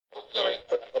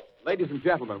Ladies and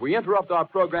gentlemen, we interrupt our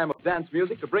program of dance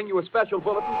music to bring you a special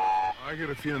bulletin. I get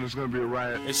a feeling there's going to be a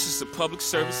riot. It's just a public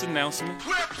service announcement.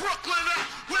 Where Brooklyn at?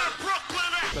 Where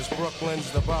Brooklyn at? Because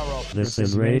Brooklyn's the borough. This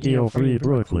is Radio Free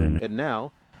Brooklyn. And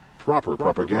now, Proper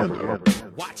propaganda.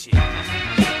 Watch it.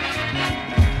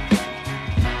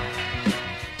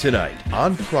 tonight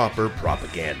on Proper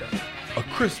Propaganda, a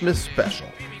Christmas special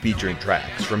featuring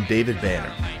tracks from David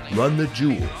Banner, Run the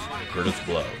Jewels, Kurtis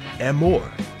Blow, and more.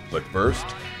 But first,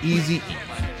 Eazy-E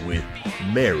with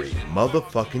Merry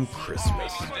Motherfucking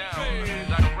Christmas.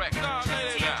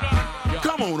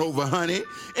 Come on over, honey,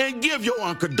 and give your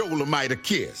Uncle Dolomite a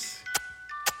kiss.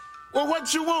 Well,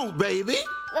 what you want, baby?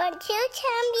 Won't you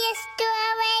tell me a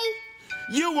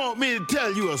story? You want me to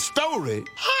tell you a story?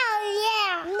 Hell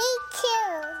yeah, me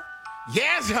too.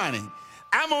 Yes, honey.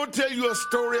 I'm gonna tell you a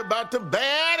story about the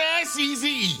badass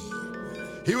Eazy-E.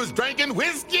 He was drinking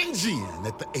whiskey and gin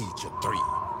at the age of 3.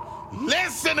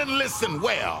 Listen and listen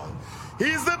well.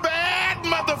 He's a bad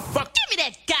motherfucker. Give me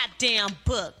that goddamn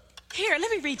book. Here,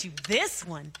 let me read you this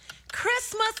one.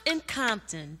 Christmas in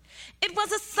Compton. It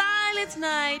was a silent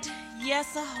night,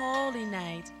 yes, a holy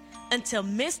night, until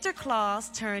Mr. Claus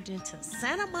turned into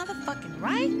Santa motherfucking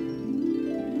right.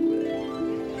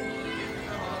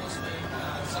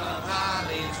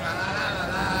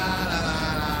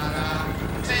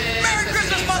 Merry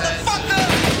Christmas, motherfucker!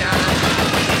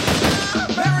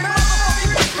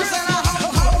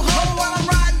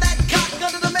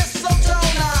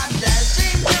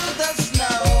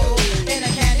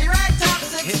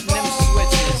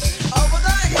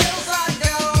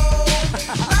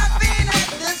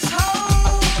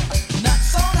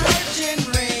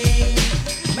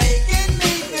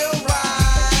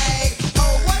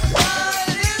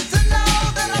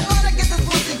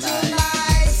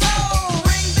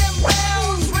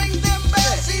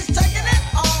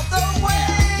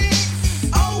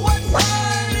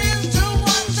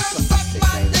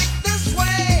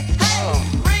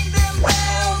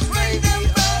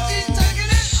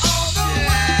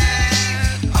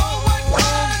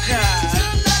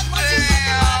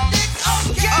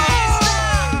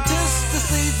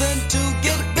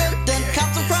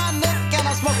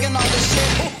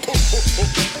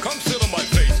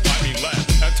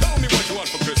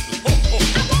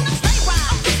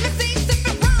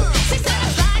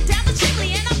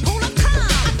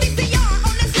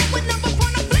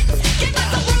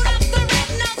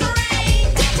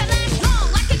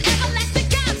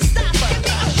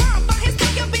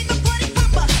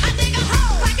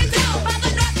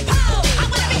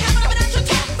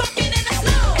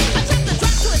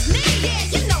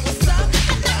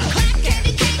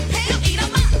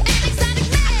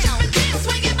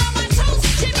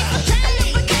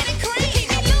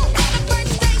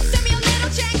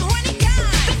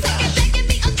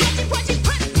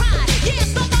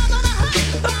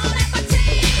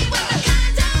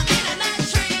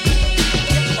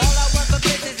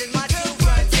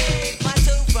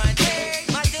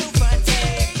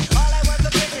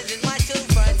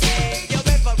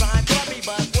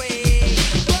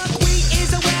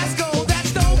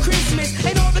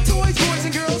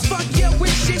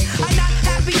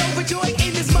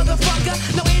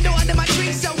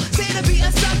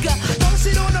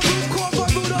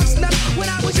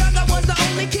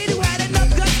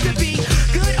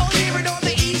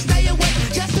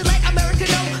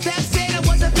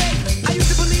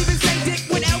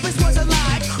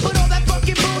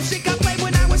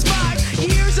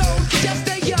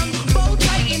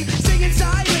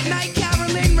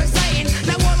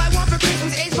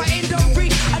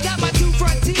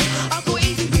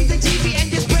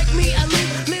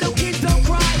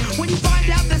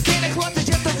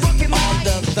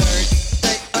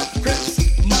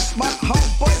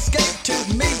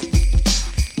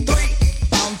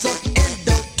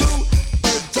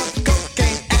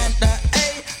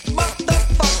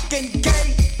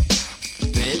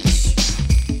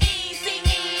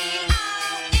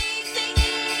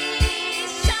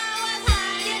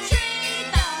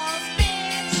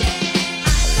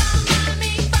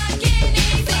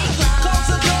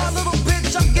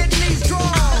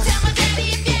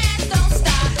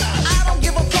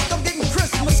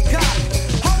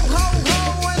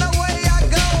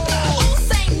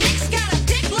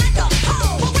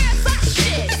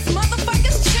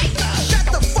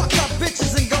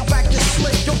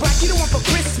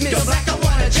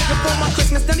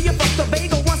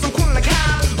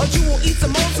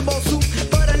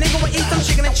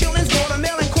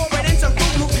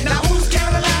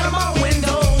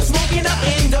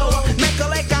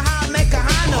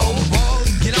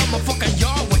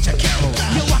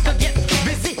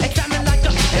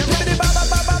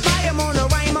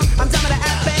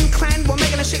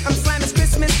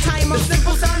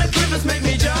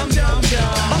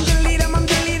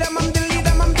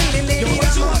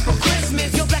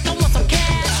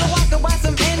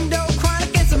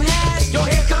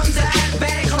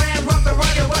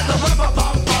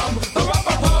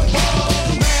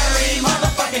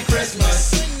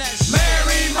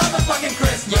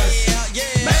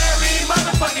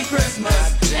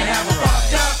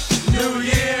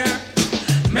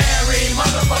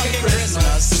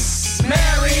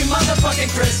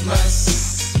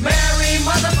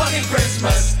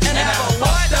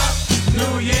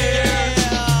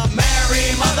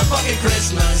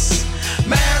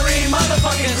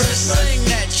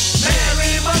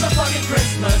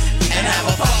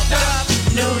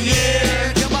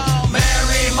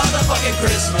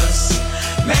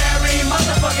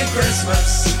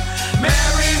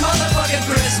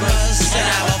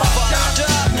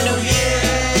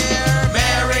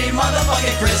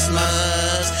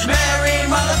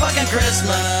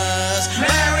 Christmas.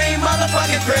 Merry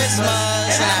motherfucking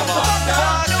Christmas. Have a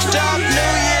fucked up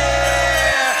New Year.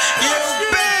 You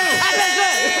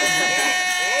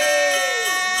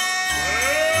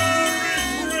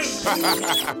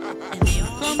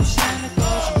Come Santa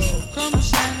Claus, come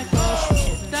Santa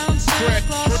Claus, down Santa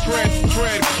Claus.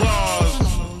 Tread Claus.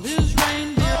 His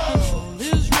reindeer,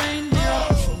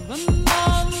 and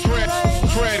on the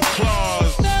Tread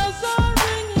Claus. bells are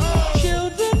ringing,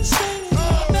 children singing.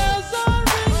 Bells are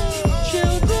ringing,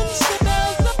 children sing.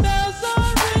 Bells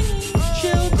are ringing,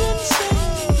 children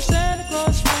sing. Santa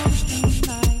Claus comes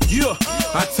tonight. Yeah.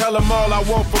 I tell them all I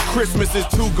want for Christmas is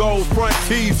 2 gold front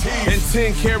teeth and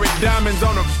 10-carat diamonds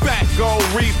on a fat gold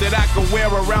wreath that I can wear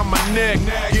around my neck.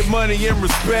 Get money and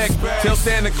respect. Tell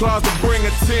Santa Claus to bring a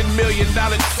 $10 million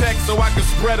check so I can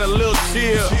spread a little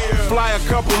cheer. Fly a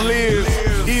couple lives,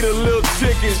 eat a little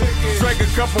chicken, drink a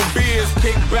couple beers,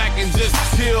 kick back and just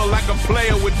chill like a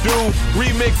player would do.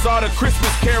 Remix all the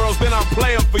Christmas carols, then I'll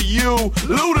play them for you.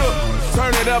 Luda,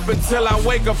 turn it up until I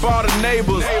wake up all the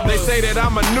neighbors. They say that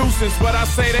I'm a nuisance, but I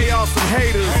say they all some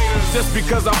haters. Just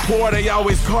because I'm poor, they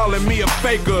always calling me a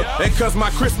faker. And cause my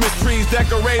Christmas tree's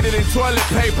decorated in toilet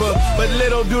paper. But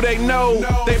little do they know,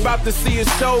 they about to see a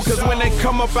show. Cause when they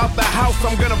come up out the house,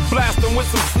 I'm gonna blast them with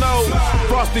some snow.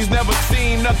 Frosty's never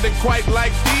seen nothing quite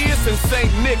like this, and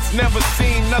St. Nick's never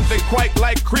seen nothing quite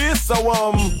like Chris. So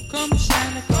come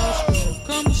Santa Claus,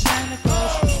 come Santa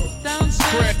Claus, down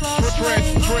Santa Claus.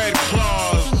 Tread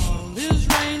Claus. His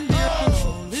reindeer,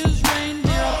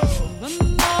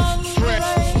 and on the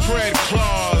Tread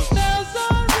Claus. bells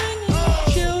are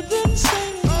ringing, children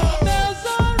singing. Bells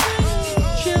are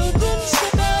ringing, children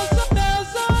sing.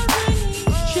 Bells are ringing,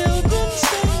 children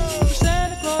sing.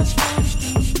 Santa Claus comes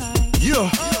tonight. yeah.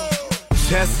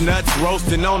 Chestnuts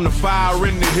roasting on the fire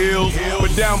in the hills.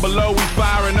 But down below we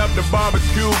firing up the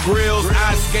barbecue grills.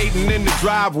 Ice skating in the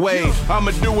driveway,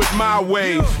 I'ma do it my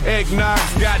way.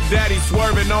 Eggnog's got daddy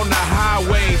swerving on the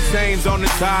highway. Chains on the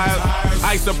tires,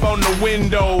 ice up on the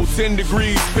window. 10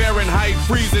 degrees Fahrenheit,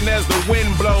 freezing as the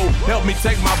wind blow. Help me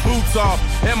take my boots off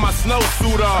and my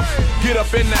snowsuit off. Get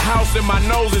up in the house and my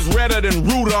nose is redder than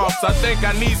Rudolph's. I think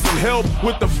I need some help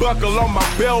with the buckle on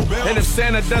my belt. And if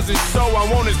Santa doesn't show, I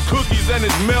want his cookies and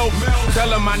his milk.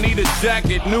 Tell him I need a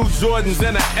jacket, new Jordans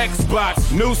and an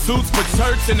Xbox, new suits for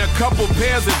church and a couple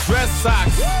pairs of dress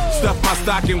socks. Stuff my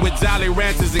stocking with Jolly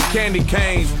Ranchers and candy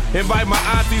canes. Invite my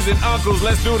aunties and uncles,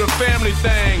 let's do the family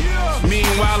thing.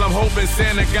 Meanwhile, I'm hoping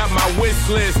Santa got my wish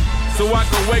list so I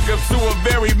can wake up to a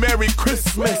very Merry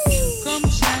Christmas. Come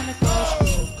Santa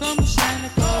Claus, come Santa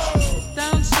Claus,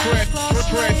 down Santa Claus.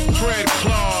 Tread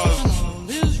Claus.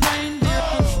 His reindeer,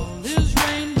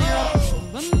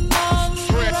 and on the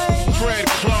Tread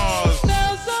Claus.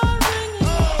 bells are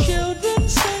ringing, children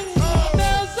singing.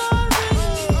 Bells are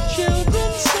ringing,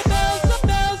 children sing.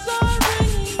 Bells are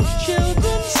ringing,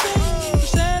 children sing.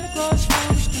 Santa Claus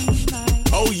comes tonight.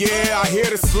 Oh yeah, I hear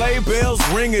the sleigh bells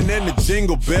ringing and the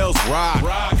jingle bells rock.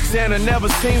 Santa never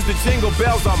seems to jingle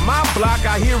bells on my block.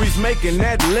 I hear he's making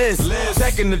that list.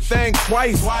 Checking the thing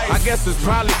twice. I guess it's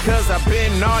probably cause I've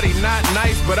been naughty, not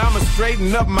nice. But I'ma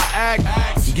straighten up my act,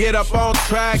 get up on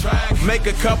track, make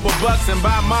a couple bucks and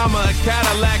buy mama a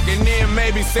Cadillac. And then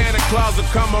maybe Santa Claus will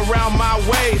come around my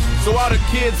way, so all the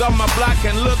kids on my block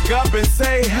can look up and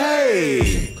say,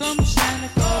 hey. Come Santa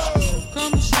Claus,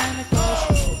 come Santa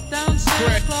Claus, down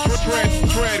Santa Claus.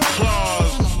 Tread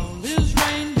Claus. His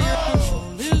reindeer,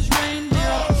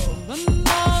 and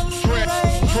on the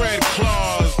Tread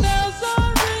Claus. bells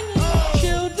are ringing,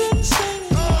 children singing.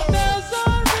 Bells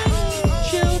are ringing,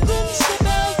 children sing.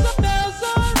 Bells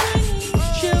are ringing,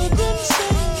 children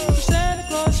sing. Santa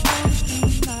Claus comes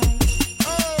tonight.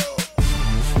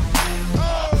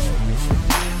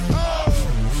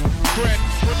 Tread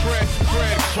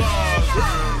Claus.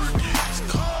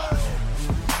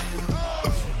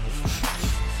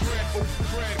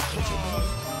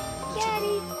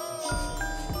 Daddy,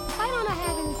 why don't I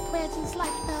have any presents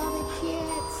like the other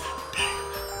kids?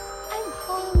 I'm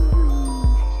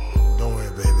hungry. Don't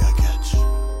worry, baby, I got you.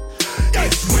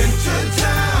 It's winter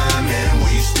time and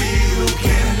we still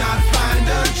cannot find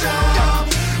a job.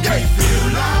 We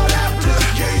fill out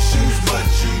applications, but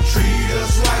you treat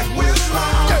us like we're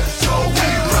slobs. So we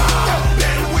rob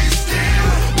and we steal.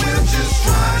 We're just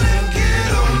trying to get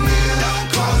a meal.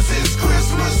 Cause it's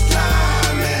Christmas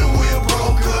time and we're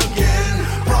broke again.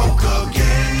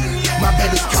 My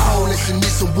baby's cold and she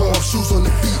needs some warm shoes on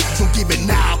the feet. So give it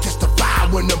now, catch the fire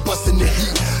when I'm busting the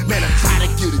heat. Man, I'm trying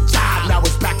to get a job, now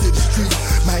it's back to the street.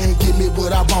 Man, give me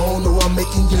what I want or I'm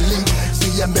making you leave.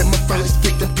 See, I'm in my first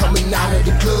victim coming out of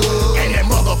the club. And that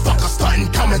motherfucker starting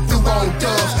coming through on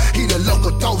dubs. He the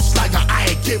local dose like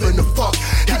giving a fuck.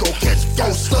 He gon' catch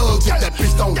 4 slugs if that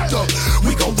bitch don't duck.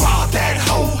 We gon' rob that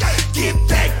hoe, get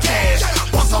that cash.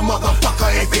 Bust a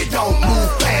motherfucker if it don't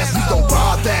move fast. We gon'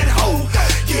 rob that hoe,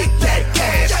 get that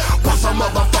cash. Bust a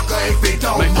motherfucker if it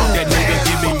don't move fast. That nigga,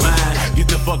 give me mine. Get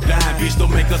the fuck down, bitch,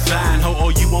 don't make a sign. Ho, oh,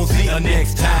 you won't see her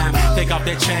next time. Take off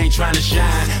that chain, trying to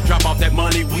shine. Drop off that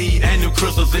money, weed, and them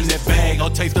crystals in that bag. Or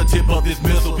taste the tip of this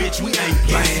missile, bitch, we ain't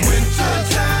playing. It's winter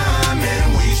time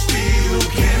and we still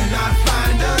cannot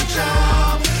find a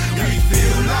job. We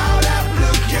fill out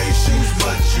applications,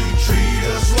 but you treat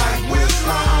us like we're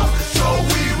slobs. So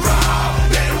we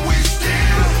rob and we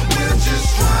steal. We're just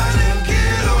trying to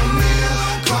get a meal.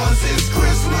 Cause it's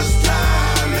Christmas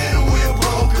time and we're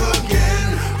broke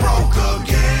again,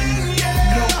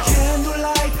 yeah. No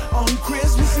candlelight on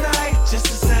Christmas night, just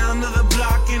the sound of the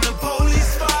block and the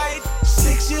police fight.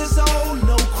 6 years old,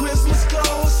 no Christmas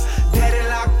clothes. Daddy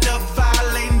locked up,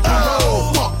 violating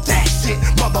parole. Oh, fuck that shit,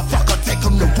 motherfucker, take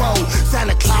him to road.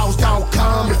 Santa Claus don't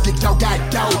come if you don't got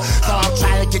dough. So I'm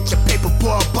trying to get your paper,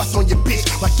 boy, bust on your bitch.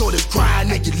 My daughter's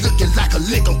crying and you looking like a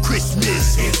lick on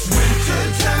Christmas. It's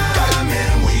winter time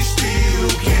and we still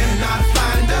cannot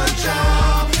find a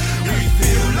job. We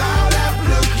fill out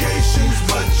applications,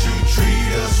 but you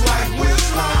treat us like we're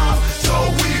slobs. So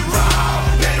we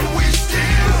rob and we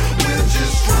steal. We're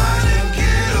just trying to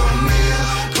get a meal.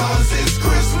 Cause it's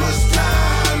Christmas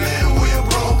time and we're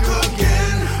broke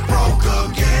again,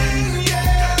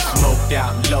 yeah. Smoked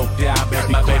out, loped out,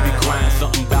 my baby crying.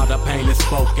 Something about the pain that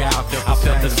spoke out. I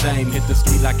felt the same, hit the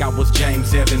street like I was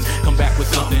James Evans. Come back with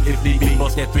something if need be,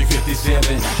 bust that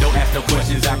 357. Don't ask no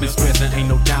questions, I've been stressing, ain't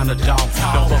no time to talk.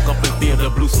 Don't fuck up and feel the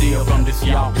blue steel from this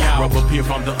y'all. Rub up here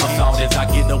from the assault as I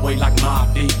get away like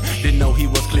Mob Deep. Didn't know he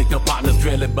was clicker partners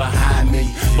drilling behind me.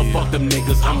 But fuck them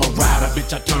niggas, I'm a rider,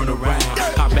 bitch, I turn around.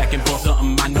 Hop back and bust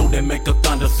something I know that make a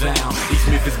thunder sound. Each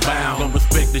Smith is bound, don't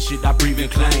respect the shit I breathe and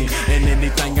claim. And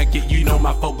anything I get, you know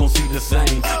my folk gon' see the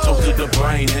same. Toast to the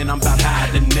brain, and I'm about high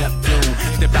to Neptune.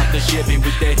 Step out the Chevy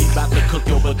with that, he bout to cook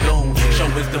your bethune. Show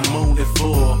us the moon is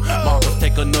full. Marcus,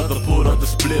 take another pull of the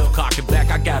split. Cock it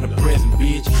back, I got a present,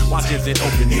 bitch. Watch as it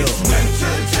open up. It's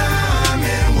winter time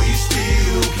and we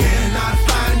still cannot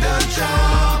find a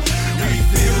job. We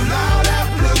fill out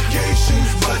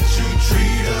applications, but you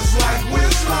treat us like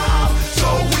we're slobs. So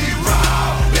we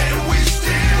rob and we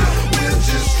steal. We're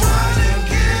just trying to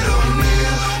get a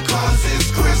meal. Cause it's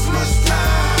Christmas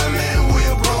time and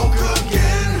we're broke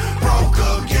again,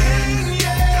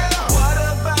 yeah. What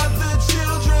about the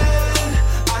children?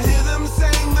 I hear them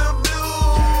sing the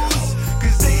blues.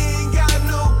 Cause they ain't got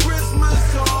no Christmas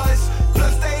toys.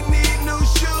 Plus they need new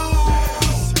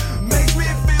shoes. Makes me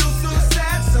feel so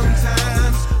sad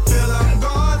sometimes. Feel I'm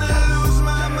gonna lose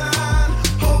my mind.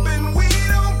 Hoping we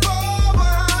don't fall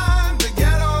behind. The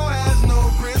ghetto has no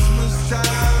Christmas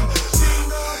time.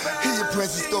 Here your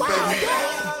presents though, baby.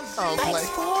 I don't play.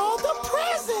 For all the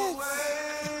presents.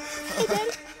 Hey,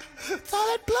 baby, what's all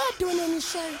that blood doing on your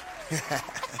shirt?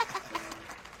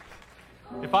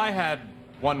 If I had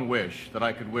one wish that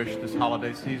I could wish this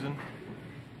holiday season,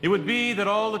 it would be that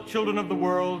all the children of the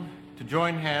world to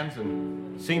join hands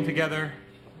and sing together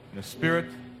in a spirit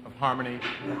of harmony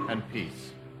and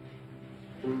peace.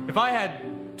 If I had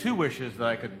 2 wishes that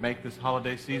I could make this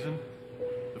holiday season,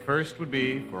 the first would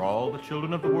be for all the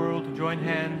children of the world to join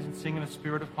hands and sing in a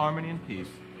spirit of harmony and peace.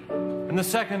 And the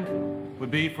second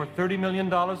would be for $30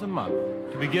 million a month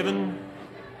to be given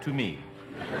to me.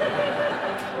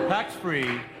 Tax-free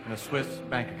in a Swiss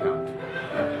bank account.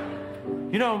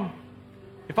 You know,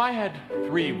 if I had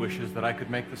 3 wishes that I could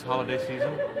make this holiday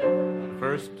season, the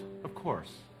first, of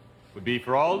course, would be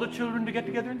for all the children to get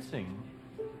together and sing.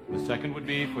 The second would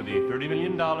be for the $30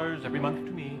 million every month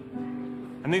to me.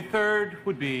 And the third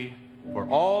would be for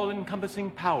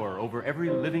all-encompassing power over every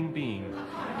living being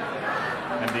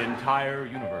and the entire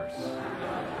universe.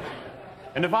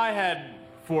 And if I had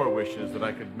 4 wishes that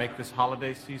I could make this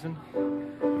holiday season,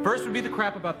 the first would be the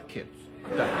crap about the kids.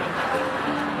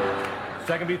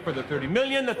 Second would be for the 30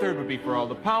 million, the third would be for all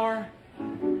the power,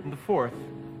 and the fourth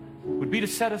would be to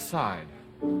set aside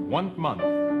 1 month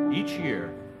each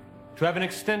year to have an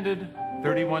extended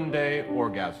 31-day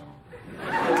orgasm.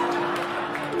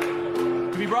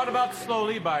 To be brought about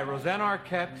slowly by Rosanna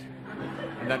Arquette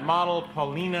and that model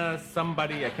Paulina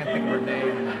somebody, I can't think of her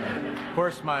name. Of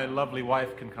course, my lovely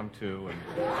wife can come too,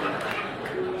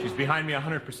 and she's behind me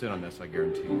 100% on this, I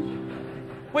guarantee you.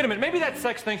 Wait a minute, maybe that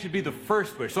sex thing should be the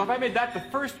first wish. So if I made that the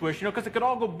first wish, you know, because it could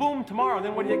all go boom tomorrow,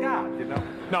 then what do you got, you know?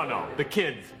 No, the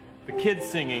kids. the kids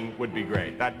singing would be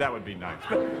great. That would be nice.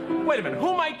 But wait a minute, who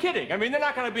am I kidding? I mean, they're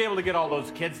not going to be able to get all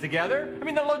those kids together. I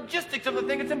mean, the logistics of the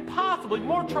thing, it's impossible.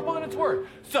 More trouble than it's worth.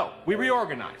 So, we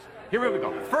reorganize. Here we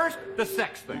go. First, the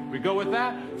sex thing. We go with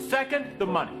that. Second, the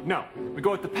money. No. We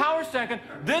go with the power second,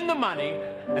 then the money,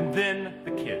 and then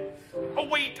the kids. Oh,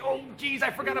 wait. Oh, geez,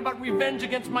 I forgot about revenge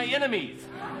against my enemies.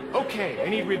 Okay, I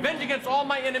need revenge against all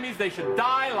my enemies. They should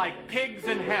die like pigs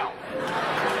in hell.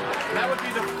 That would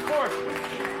be the fourth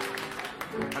wish.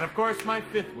 And of course, my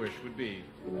fifth wish would be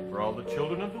for all the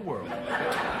children of the world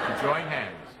to join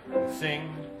hands and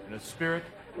sing in a spirit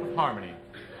of harmony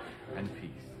and peace.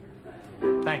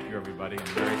 Thank you, everybody,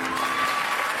 and Merry Christmas.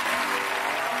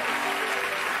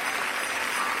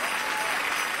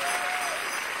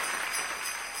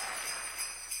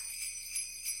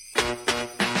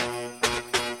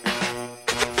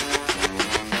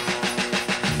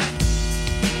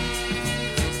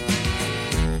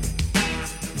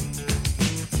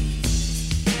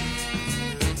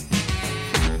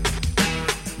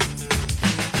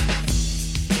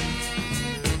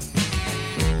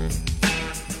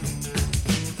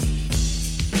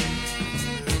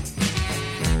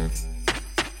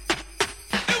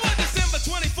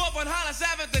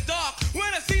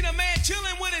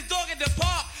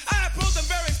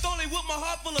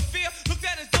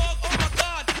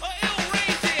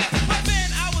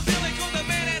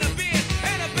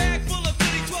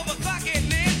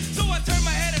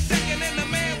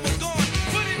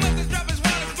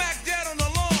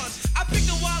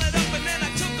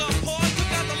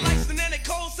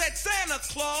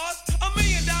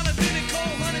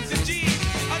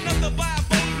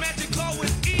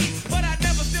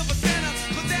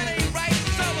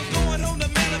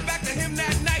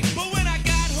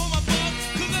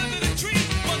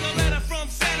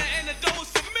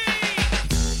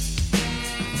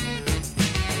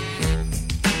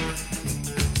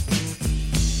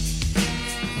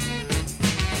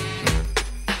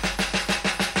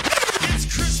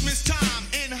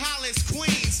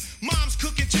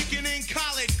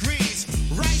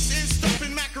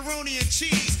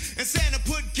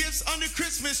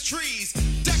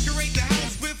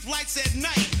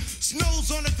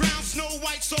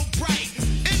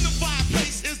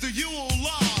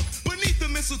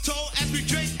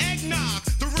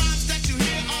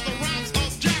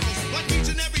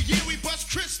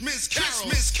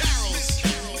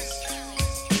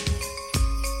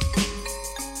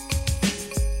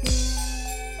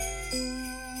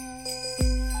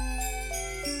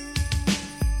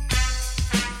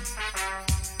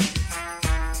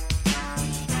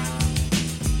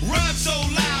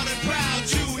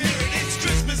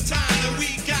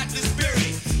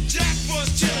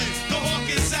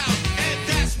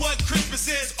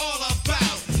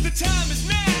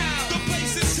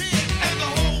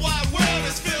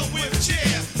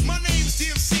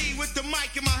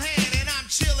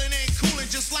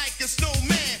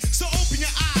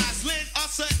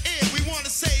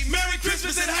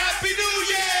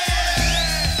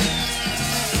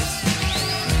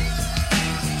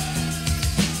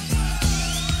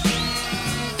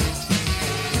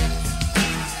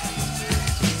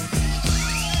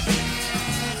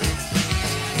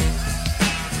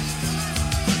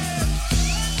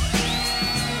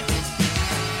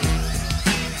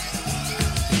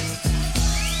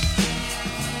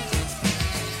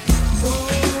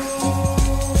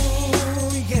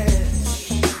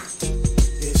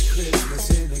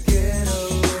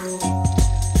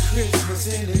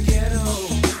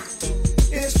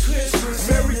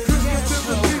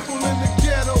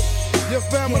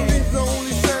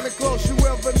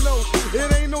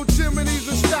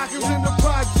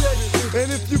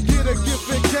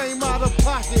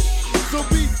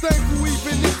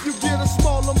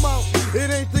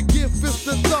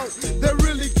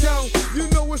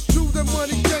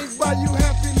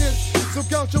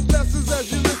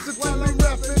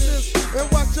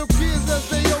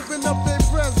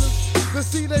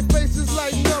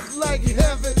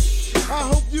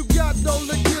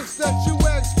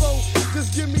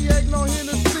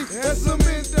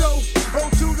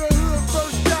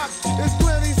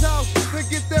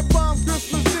 Get that bomb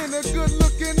Christmas dinner, good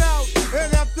looking out.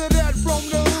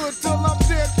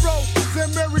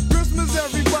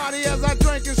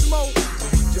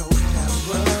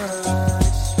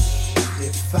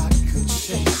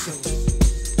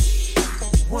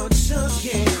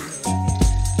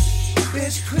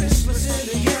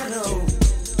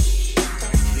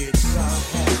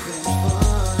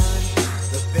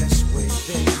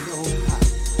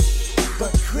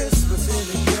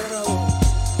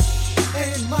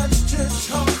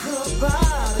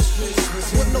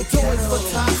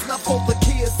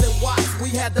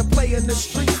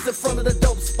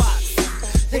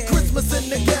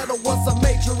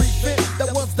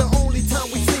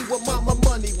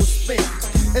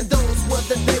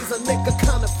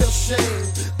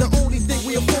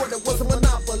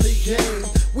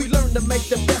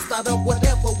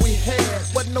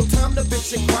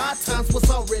 generation cry, times was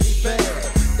already bad.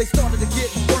 They started to get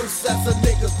worse as a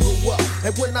nigga grew up.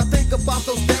 And when I think about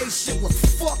those days, shit was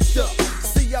fucked up.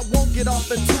 See, I won't get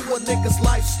off into a nigga's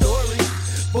life story,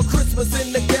 but Christmas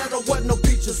in the ghetto wasn't no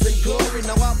peaches and glory.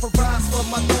 Now I provide for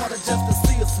my daughter just to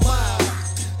see her smile.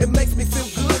 It makes me feel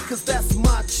good cause that's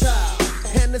my child.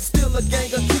 And there's still a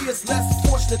gang of kids less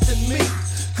fortunate than me,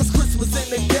 cause Christmas in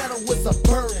the ghetto is a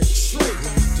burning tree.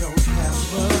 We don't have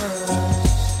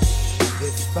much,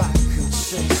 if I could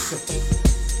say so.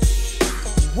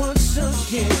 Once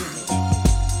again,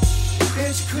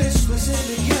 it's Christmas in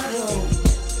the ghetto.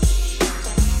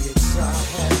 Kids are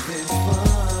having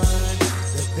fun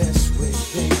the best way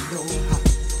they know how.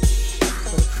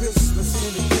 But Christmas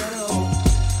in the ghetto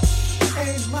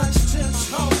ain't much to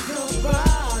talk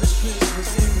about. It's Christmas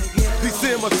in the ghetto.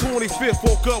 December 25th,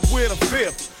 woke up with a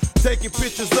fifth. Taking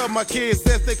pictures of my kids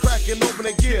as they cracking open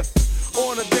their gifts.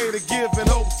 On a day to give and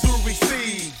hope to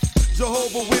receive.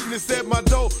 Jehovah Witness at my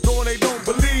door, knowing they don't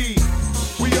believe.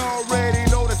 We already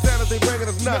know that Santa's ain't bringing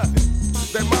us nothing.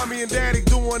 That mommy and daddy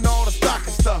doing all the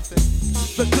stocking stuffing,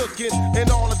 the cooking and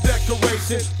all the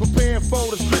decoration, preparing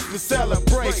for this Christmas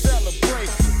celebration.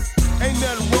 Ain't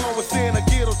nothing wrong with seeing a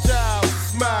ghetto child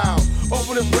smile,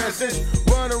 opening presents,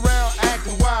 run around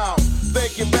acting wild.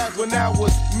 Thinking back when that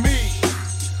was me.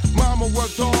 Mama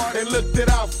worked hard and looked it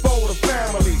out for the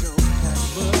family.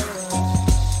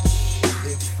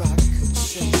 If I could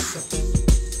say so.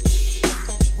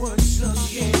 Once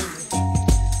again,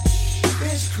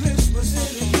 it's Christmas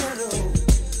in the ghetto.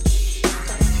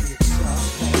 Kids are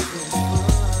having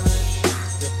fun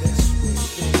the best way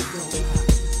they know how.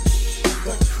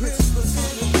 But Christmas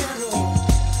in the ghetto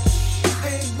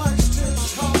ain't much to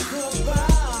talk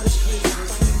about. It's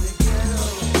Christmas in the ghetto.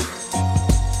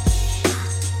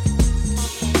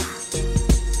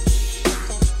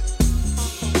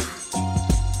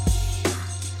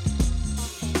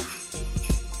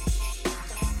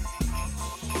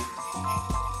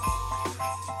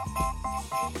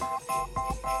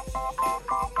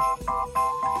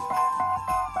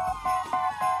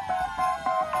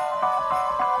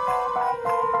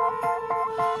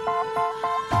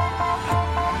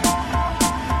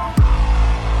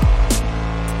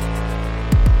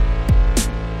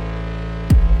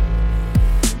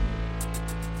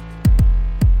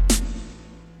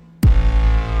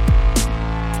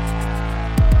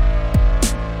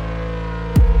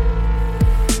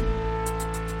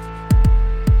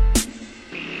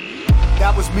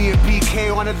 That was me and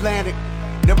BK on Atlantic.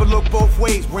 Never looked both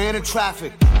ways, ran in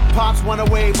traffic. Pops went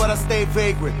away, but I stayed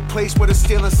vagrant. Place where the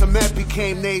steel and cement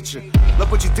became nature.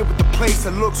 Look what you did with the place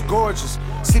that looks gorgeous.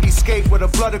 Cityscape where the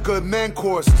blood of good men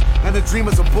courses. And the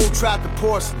dreamers of bull trapped in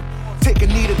porcelain. Take a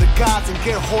knee to the gods and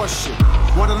get horse shit.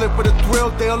 Wanna live with a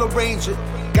thrill, they'll arrange it.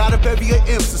 Got a bevy of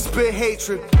imps to spit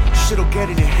hatred. Shit'll get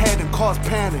in your head and cause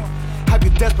panic. Have you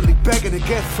desperately begging to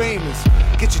get famous.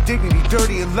 Get your dignity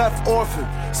dirty and left orphaned.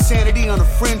 Sanity on the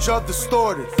fringe of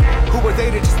distorted. Who are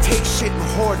they to just take shit and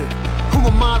hoard it? Who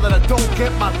am I that I don't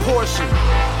get my portion?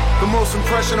 The most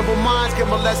impressionable minds get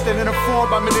molested and informed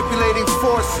by manipulating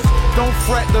forces. Don't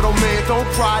fret, little man, don't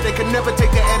cry. They can never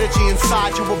take the energy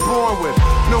inside you were born with.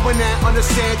 Knowing that,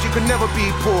 understand you can never be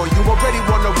poor. You already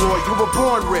won the war, you were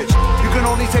born rich. You can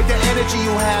only take the energy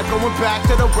you have going back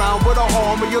to the realm where the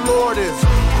home of your Lord is.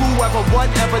 Whoever,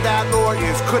 whatever that Lord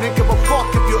is, couldn't give a fuck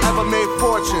if you ever made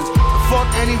fortunes. Fuck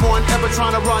anyone ever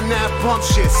trying to run that bump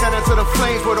shit. Send it to the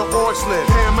flames where the orcs live.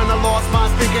 Him and the lost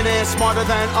minds thinking they're smarter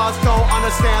than us. Don't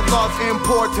understand love's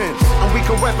importance. And we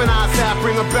can weaponize that,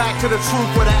 bring them back to the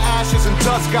truth where the ashes and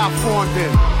dust got formed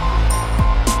in.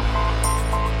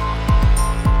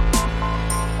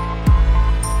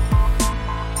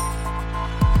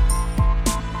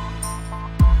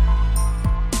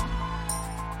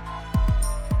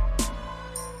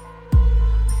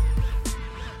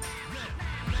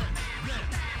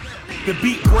 The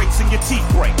beat breaks and your teeth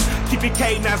break. Keeping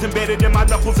K9s embedded in my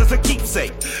knuckles as a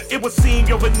keepsake. It was seeing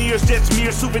your veneers, just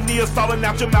mere souvenirs falling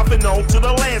out your mouth and onto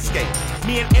the landscape.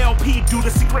 Me and LP do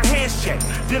the secret handshake.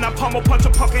 Then I pummel punch a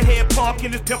pumpkin head punk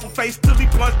in his pimple face till he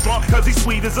plunge drunk cause he's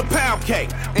sweet as a pound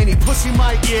cake. Any pussy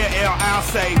might, yeah, I'll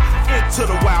say. Into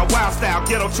the wild, wild style,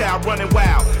 ghetto child running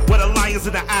wild. Where the lions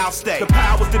in the aisle stay. The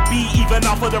powers that be, even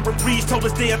off of the reprise, told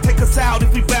us they'll take us out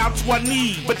if we bow to our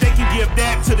knees. But they can give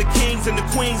that to the kings and the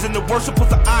queens and the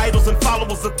worshippers of idols and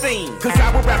followers of things. Cause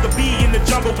I would rather be in the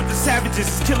jungle with the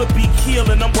savages. Killer be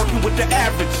killing, I'm working with the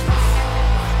average.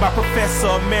 My professor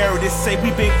emeritus say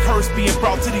we've been cursed being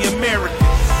brought to the Americans.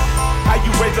 How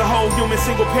you raise a whole human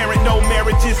single parent, no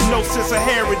marriages, no sense of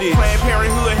heritage. Planned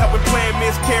Parenthood helping plan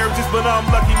miscarriages, but I'm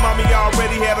lucky mommy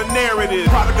already had a narrative.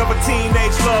 Product of a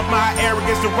teenage love, my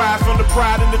arrogance derives from the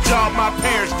pride and the job my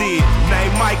parents did.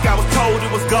 Name Mike, I was told it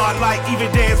was godlike.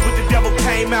 Even Dance with the Devil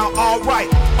came out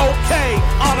alright. Okay,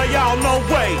 honor y'all, no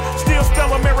way. Still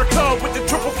spell America with the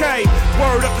triple K.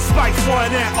 Word up the Spice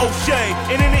One and O'Shea.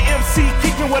 And in the MC,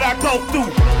 kicking what I go through.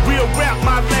 Real rap,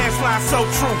 my last line so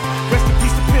true. Rest in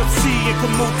peace to Pimp C and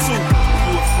Kamut too.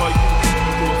 Do it for you.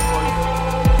 Do it for you.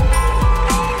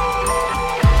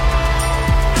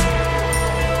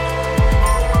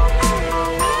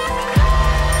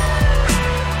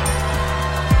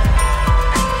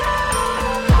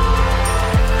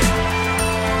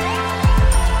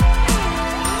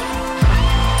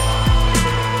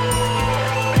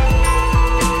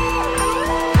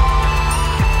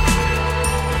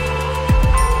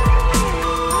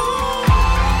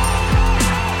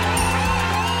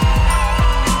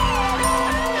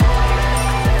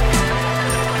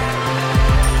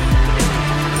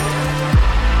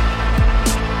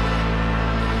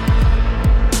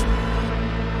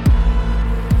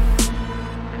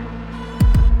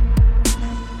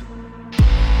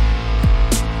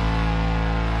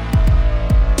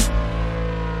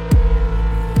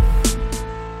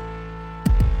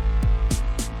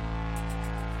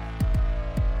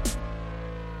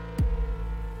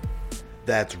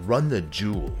 That's Run the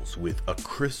Jewels with A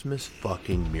Christmas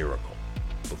Fucking Miracle.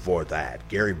 Before that,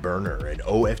 Gary Berner and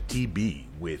O.F.T.B.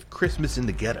 with Christmas in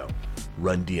the Ghetto,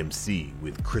 Run-DMC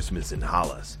with Christmas in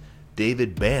Hollis,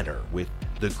 David Banner with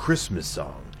The Christmas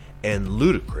Song, and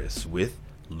Ludacris with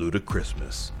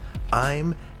Ludacrismas.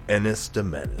 I'm Ennis the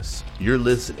Menace. You're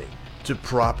listening to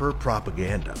Proper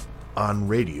Propaganda on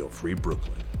Radio Free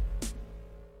Brooklyn.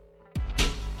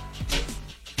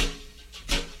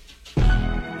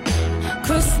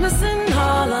 Christmas in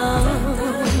Harlem,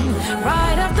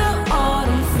 right after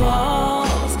autumn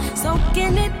falls,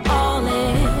 soaking it all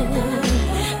in.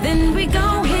 Then we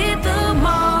gon' hit the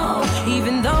mall,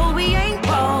 even though we ain't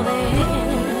ballin'.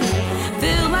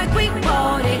 Feel like we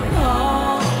bought it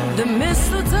all. The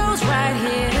mistletoe's right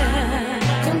here.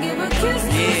 Come give a kiss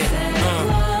to Santa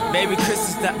Claus. Baby, Chris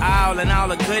is the owl and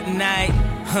all a good night.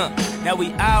 Now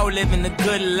we all living the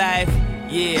good life.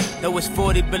 Yeah, though it's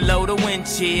 40 below the wind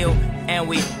chill, and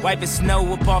we wiping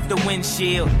snow up off the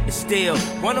windshield. It's still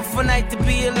a wonderful night to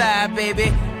be alive,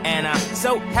 baby. And I'm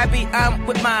so happy I'm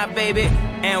with my baby.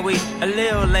 And we a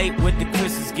little late with the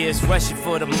Christmas gifts, rushing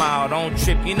for the mall. Don't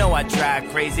trip, you know I drive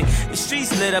crazy. The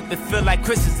streets lit up, it feel like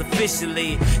Christmas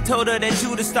officially. Told her that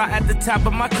you to start at the top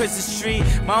of my Christmas tree.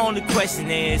 My only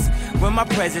question is, when my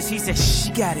presents, she said, shh,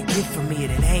 you got a gift for me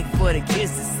that ain't for the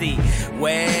kids to see.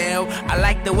 Well, I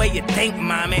like the way you think,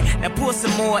 mommy. Now pour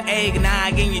some more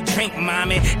eggnog in your drink,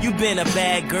 mommy. You been a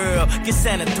bad girl. Get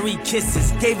Santa 3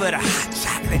 kisses. Gave her the hot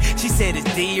chocolate. She said it's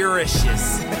delicious.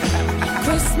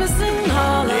 Christmas in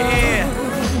Harlem, yeah.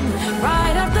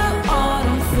 Right after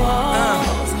autumn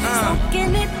falls,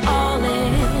 soaking it all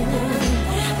in.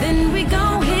 Then we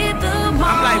gon' hit the mall.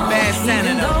 I'm like bad Santa,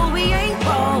 even though we ain't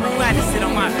ballin'. Glad to sit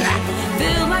on my lap.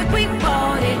 Feel like we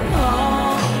bought it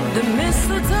all. The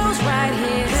mistletoe's right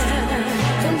here.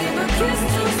 Come give a kiss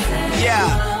to Santa. Yeah,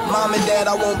 mom and dad,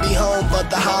 I won't be home for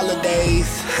the holidays.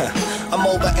 I'm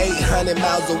over 800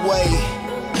 miles away.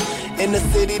 In the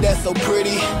city that's so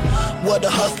pretty, where the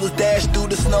hustlers dash through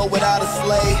the snow without a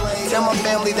sleigh. Tell my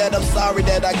family that I'm sorry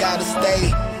that I gotta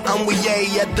stay. I'm with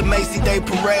Ye at the Macy Day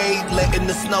Parade, letting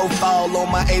the snow fall on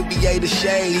my aviator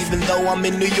shades. Even though I'm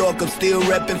in New York, I'm still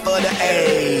repping for the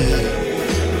A.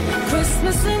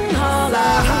 Christmas in Harlem,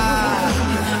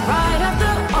 right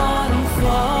after autumn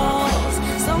falls,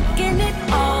 soaking it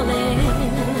all in.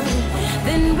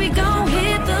 Then we gon'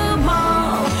 hit the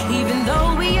mall, even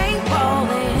though we ain't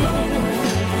ballin'.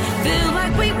 Feel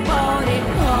like we bought it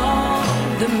all.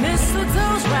 The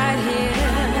mistletoe's right here.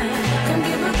 Come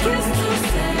give a kiss to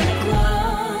Santa Claus.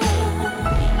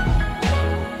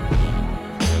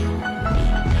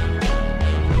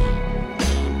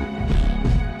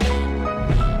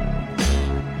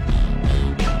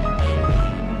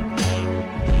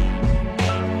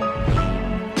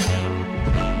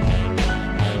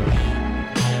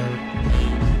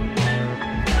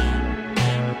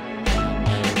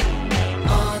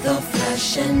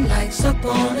 And lights up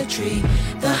on a tree,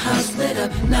 the house lit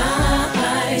up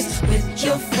nice. With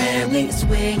your family, it's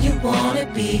where you wanna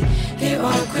be. Here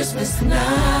on Christmas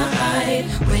night,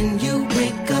 when you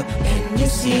wake up and you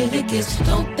see the gifts,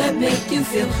 don't that make you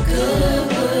feel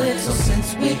good? So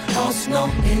since we all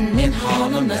snowing in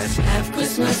Harlem, let's have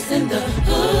Christmas in the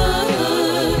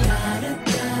hood.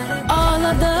 All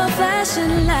of the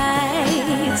flashing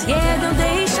lights. Yeah, though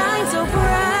they shine so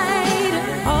bright.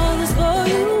 All is for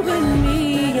you and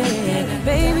me, yeah.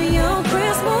 Baby, on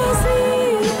Christmas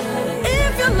Eve.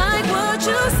 If you like what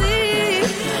you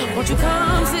see, won't you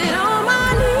come sit on my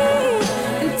knee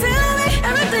and tell me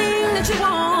everything that you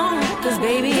want? 'Cause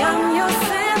baby, I'm your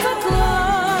Santa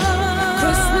Claus.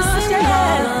 Christmas in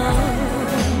Harlem,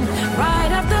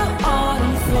 right after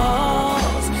autumn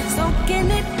falls,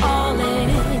 soaking it all in.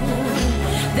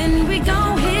 Then we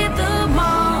gon' hit the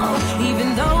mall,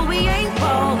 even though we ain't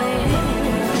ballin'.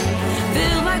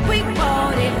 Feel like we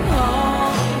bought it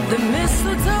all. The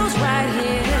mistletoe's right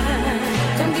here.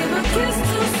 Come give a kiss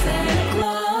to Santa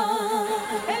Claus.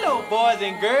 Hello, boys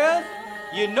and girls.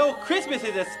 You know Christmas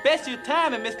is a special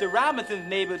time in Mr. Robinson's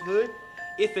neighborhood.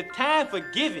 It's a time for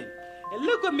giving. And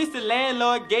look what Mr.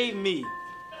 Landlord gave me.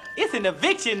 It's an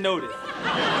eviction notice.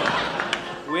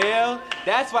 Well,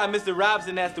 that's why Mr.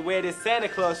 Robinson has to wear this Santa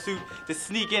Claus suit to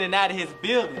sneak in and out of his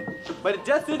building. But it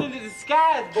just isn't a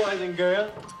disguise, boys and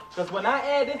girls. Because when I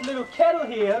add this little kettle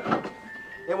here,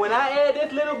 and when I add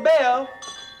this little bell,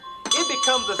 it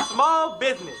becomes a small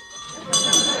business.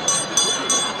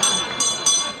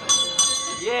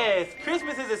 Yes,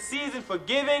 Christmas is a season for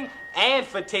giving and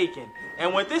for taking.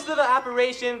 And with this little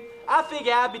operation, I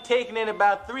figure I'll be taking in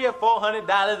about $300 or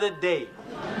 $400 a day.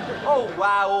 Oh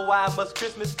why must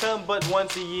Christmas come but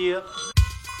once a year?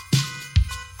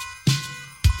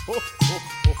 Ho, ho,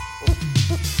 ho, ho.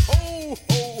 Ho,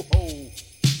 ho, ho.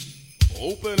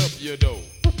 Open up your door.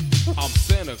 I'm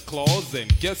Santa Claus,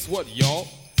 and guess what, y'all?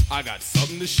 I got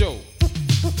something to show.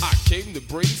 I came to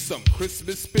bring some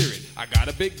Christmas spirit. I got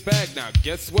a big bag now,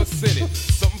 guess what's in it?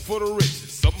 Something for the rich,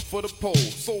 something for the poor.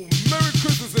 So Merry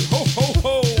Christmas and ho, ho,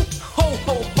 ho. Ho,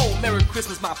 ho, ho, Merry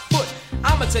Christmas, my foot.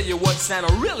 I'ma tell you what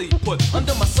Santa really put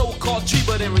under my so-called tree,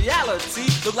 but in reality,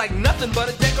 look like nothing but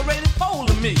a decorated pole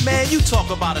to me. Man, you talk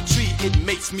about a tree, it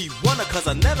makes me wonder, 'cause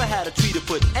I never had a tree to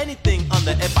put anything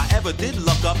under. If I ever did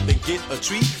look up and get a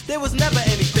tree, there was never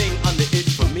anything under it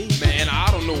for me. Man,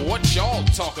 I don't know what y'all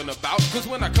talking about, 'cause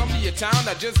when I come to your town,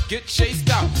 I just get chased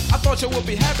out. I thought you would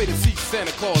be happy to see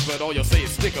Santa Claus, but all you'll say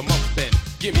is stick 'em up and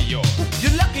give me yours.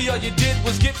 You're lucky all you did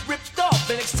was get ripped off.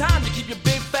 The next time you keep your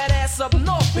big fat ass up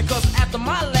north, because after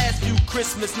my last few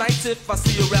Christmas nights, if I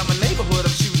see you around my neighborhood,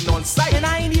 I'm shooting on sight. And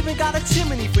I ain't even got a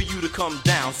chimney for you to come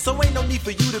down, so ain't no need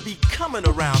for you to be coming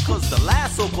around, 'cause the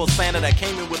last so-called Santa that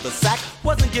came in with a sack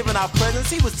wasn't giving out presents,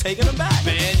 he was taking them back.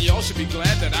 Man, y'all should be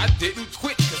glad that I didn't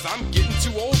quit, 'cause I'm getting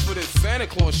too old for this Santa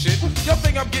Claus shit. Y'all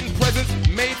think I'm getting presents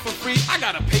made for free? I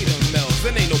gotta pay them bells,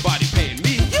 and ain't nobody paying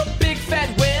me. You big fat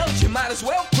whales, you might as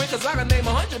well quit, 'cause I can name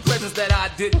 100 presents that I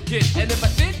didn't get. And if I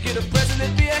did get a present,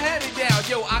 it'd be a hand-me-down.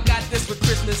 Yo, I got this for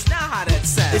Christmas, now how that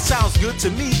sound? It sounds good to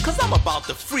me, 'cause I'm about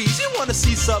to freeze. You wanna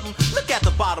see something? Look at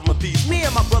the bottom of these. Me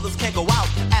and my brothers can't go out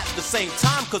at the same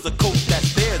time, 'cause a coat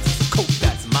that's theirs is a coat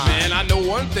that's mine. Man, I know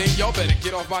one thing, y'all better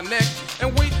get off my neck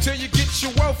and wait till you get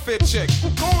your welfare check.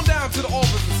 Go on down to the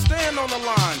office and stand on the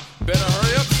line. Better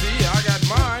hurry up, see, I got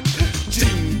mine.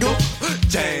 Jingle,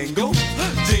 jangle,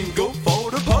 jingle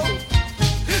for the pole.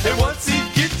 And once he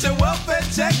gets your welfare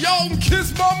check, y'all can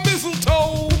kiss my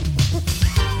mistletoe.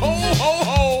 Ho, ho,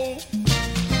 ho.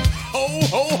 Ho,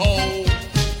 ho, ho.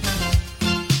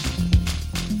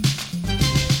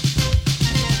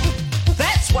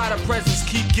 That's why the presents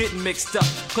keep getting mixed up,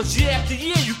 'cause year after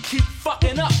year you keep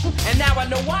fucking up. And now I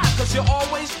know why, 'cause you're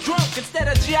always drunk. Instead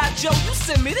of G.I. Joe, you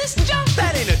send me this junk.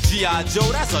 That ain't a G.I. Joe,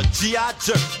 that's a G.I.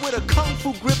 jerk with a kung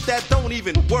fu grip that don't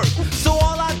even work. So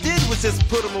all I did was just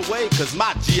put them away, 'cause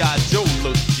my G.I. Joe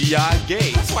looks G.I.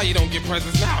 gay. That's why you don't get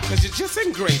presents now, 'cause you're just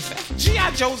in grace.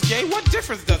 G.I. Joe's gay, what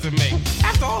difference does it make?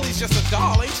 After all, he's just a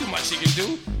doll, ain't too much he can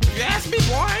do. If you ask me,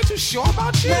 boy, I ain't too sure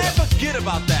about you. Man, forget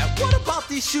about that. What about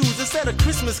these shoes? Instead of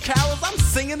Christmas carols, I'm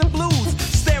singing the blues.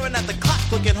 Staring at the clock,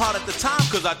 looking hard at the time,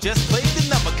 'cause I just played the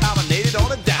number, combinated on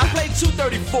a dime. I played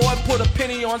 234 and put a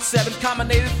penny on 7,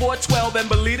 combinated for 12 and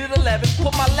beleted 11.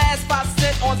 Put my last 5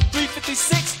 cents on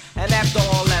 356, and after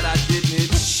all that I didn't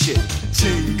hit shit.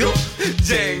 Jingle,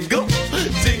 jangle,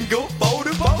 jingle for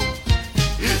the pole.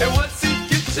 And once he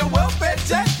gets your welfare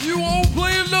check, you won't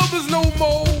play numbers no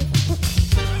more.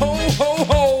 Ho, ho,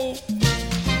 ho.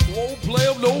 Won't play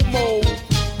them no more.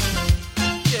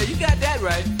 Yeah, you got that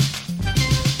right.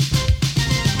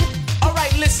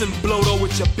 Alright, listen, Blodo,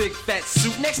 with your big fat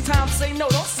suit. Next time, say no,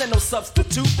 don't send no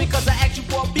substitute, because I asked you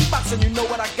for a beatbox and you know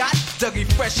what I got?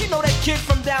 Dougie Fresh, you know that kid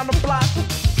from down the block?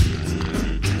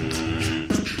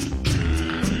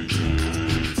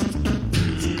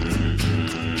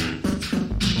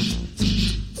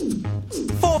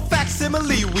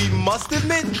 facsimile, we must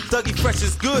admit. Dougie Fresh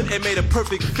is good and made a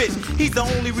perfect fit. He's the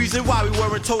only reason why we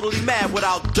weren't totally mad.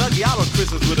 Without Dougie, our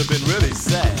Christmas would have been really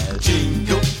sad.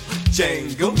 Jingle,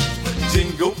 jangle,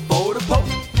 jingle for the Pope.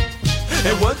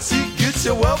 And once he gets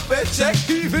your welfare check,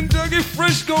 even Dougie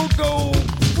Fresh gon' go.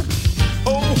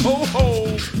 Ho, ho,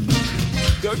 ho.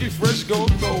 Dougie Fresh gon'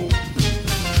 go.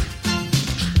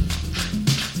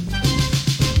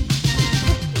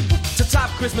 Top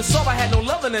Christmas off, I had no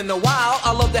loving in a while.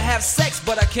 I love to have sex,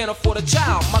 but I can't afford a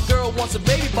child. My girl wants a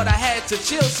baby, but I had to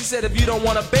chill. She said, if you don't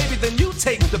want a baby, then you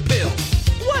take the pill.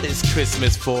 What is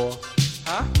Christmas for?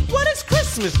 Huh? What is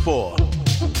Christmas for?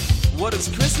 What is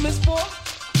Christmas for?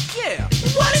 Yeah.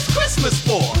 What is Christmas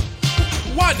for?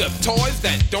 Wind up toys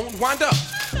that don't wind up.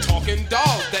 Talking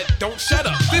dolls that don't shut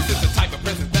up. This is the type of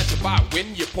present that you buy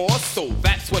when you're poor, so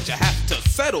that's what you have to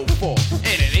settle for.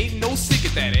 And it ain't no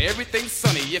secret that everything's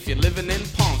sunny if you're living in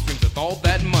Palm Springs with all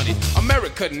that money.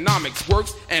 Americanomics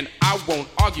works, and I won't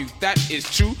argue that is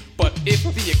true. But if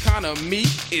the economy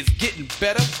is getting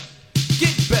better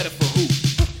for who?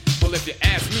 Well, if you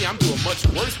ask me, I'm doing much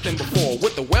worse than before.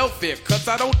 With the welfare cuts,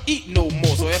 I don't eat no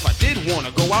more. So if I did want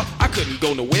to go out, I couldn't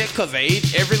go nowhere, cause I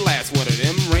ate every last one of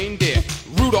them reindeer.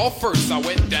 Rudolph first, I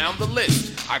went down the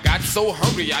list. I got so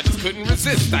hungry, I just couldn't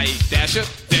resist. I ate Dasher,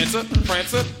 Dancer,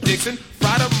 Prancer, Dixon,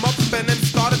 fried them up and then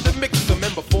started to mix them.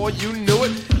 And before you knew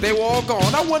it, they were all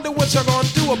gone. I wonder what y'all gonna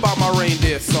do about my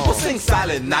reindeer song. We'll sing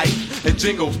Silent Night and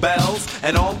Jingle Bells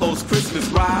and all those Christmas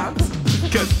rhymes.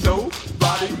 Cause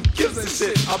nobody gives a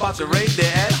shit about your reindeer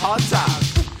at hard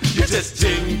times. You just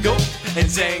jingle and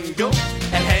jangle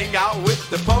and hang out with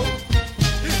the Pope.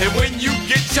 And when you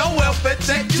get your welfare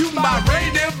check, you my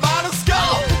reindeer by the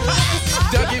skull.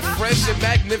 Dougie Fresh and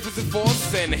magnificent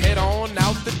force and head on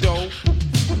out the door.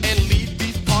 And leave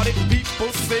these party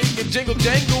people singing jingle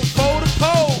jangle for the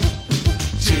pole.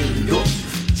 Jingle,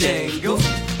 jangle,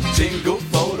 jingle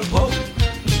for the Pope.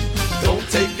 Don't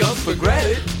take us for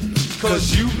granted,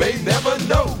 cause you may never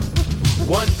know.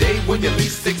 One day when you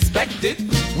least expect it,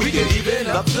 we can even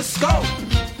up the score.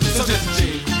 So just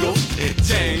jingle,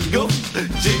 jangle,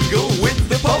 jingle with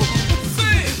the Pope.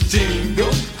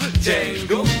 Jingle,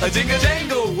 jangle, jingle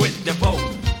jangle with the Pope.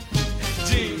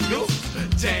 Jingle,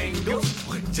 jangle,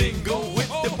 jingle with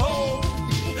the Pope.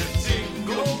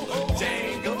 Jingle,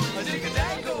 jangle, jingle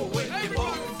jangle with the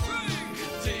Pope.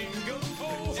 Jingle,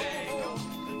 jangle.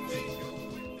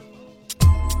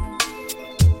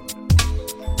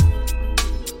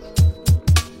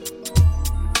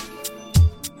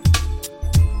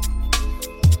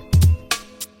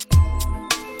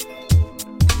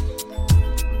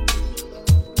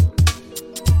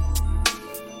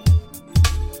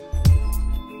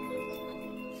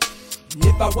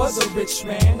 If I was a rich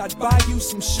man, I'd buy you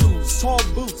some shoes, tall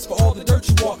boots for all the dirt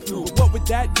you walk through. What would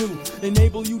that do?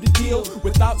 Enable you to deal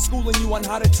without schooling you on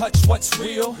how to touch what's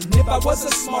real? And if I was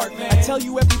a smart man, I'd tell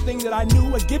you everything that I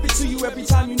knew. I'd give it to you every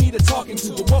time you need a talking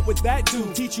to. But what would that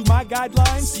do? Teach you my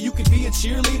guidelines so you could be a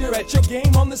cheerleader at your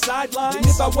game on the sidelines? And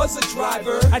if I was a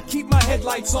driver, I'd keep my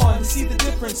headlights on to see the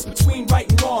difference between right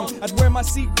and wrong. I'd wear my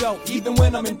seatbelt even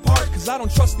when I'm in park, cause I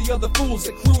don't trust the other fools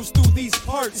that cruise through these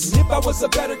parts. And if I was a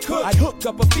better cook, I'd hook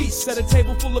up a feast, set a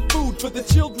table full of food for the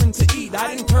children to eat.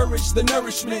 I'd encourage the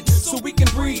nourishment so we can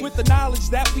breathe with the knowledge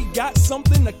that we got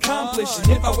something accomplished.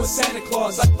 And if I was Santa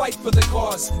Claus, I'd fight for the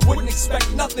cause, wouldn't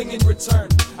expect nothing in return.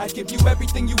 I'd give you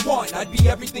everything you want, I'd be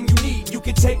everything you need. You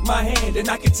could take my hand and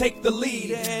I could take the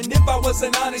lead. And if I was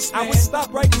an honest man, I would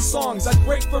stop writing songs. I'd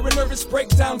break for a nervous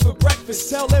breakdown for breakfast.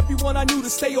 Tell everyone I knew to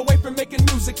stay away from making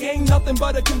music. Ain't nothing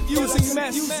but a confusing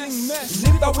mess.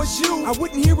 And if I was you, I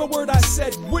wouldn't hear a word I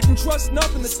said, wouldn't trust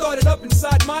nothing that started up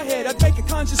inside my head. I'd make a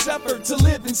conscious effort to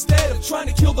live instead of trying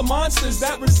to kill the monsters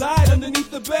that reside underneath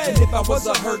the bed. And if I was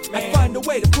a hurt man, I'd find a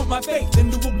way to put my faith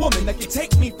into a woman that could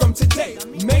take me from today.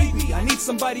 Maybe I need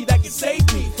somebody that could save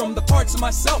me from the parts of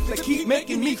myself that keep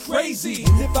making me crazy.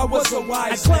 And if I was a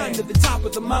wise man, I'd climb to the top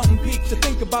of the mountain peak to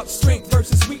think about strength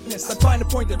versus weakness. I'd find a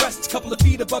point that rests a couple of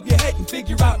feet above your head and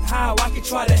figure out how I could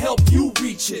try to help you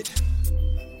reach it.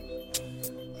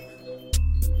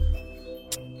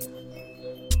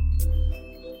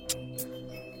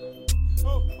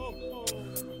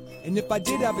 And if I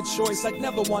did have a choice, I'd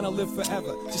never want to live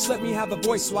forever. Just let me have a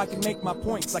voice so I can make my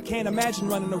points. I can't imagine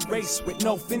running a race with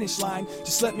no finish line.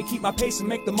 Just let me keep my pace and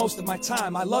make the most of my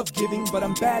time. I love giving, but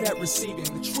I'm bad at receiving.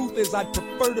 The truth is I'd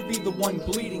prefer to be the one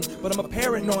bleeding, but I'm a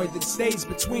paranoid that stays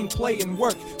between play and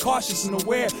work. Cautious and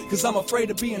aware, cause I'm afraid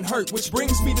of being hurt. Which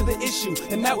brings me to the issue,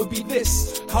 and that would be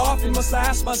this. How often must I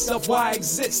ask myself why I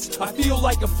exist? I feel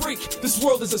like a freak, this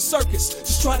world is a circus.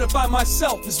 Just trying to find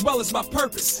myself as well as my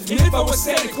purpose. And if I was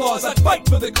Santa Claus, Claus. I'd fight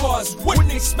for the cause,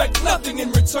 wouldn't expect nothing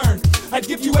in return. I'd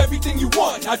give you everything you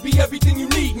want, I'd be everything you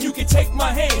need, and you could take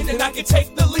my hand and I could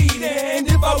take the lead. And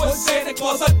if I was Santa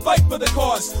Claus, I'd fight for the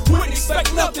cause, wouldn't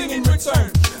expect nothing in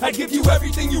return. I'd give you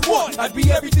everything you want, I'd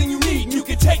be everything you need, and you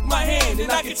could take my hand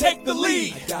and I could take the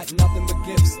lead. I got nothing but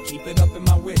gifts, keep it up in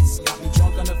my wits. Got me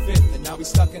drunk on the fifth, and now we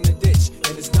stuck in the ditch.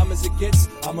 And as dumb as it gets,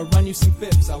 I'ma run you some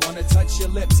fibs. I wanna touch your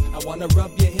lips, I wanna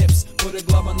rub your hips, put a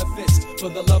glove on the fist. For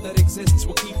the love that exists,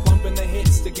 we'll keep bumping the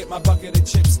hits to get my bucket of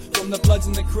chips. From the Bloods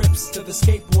and the Crips to the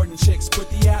skateboarding chicks, put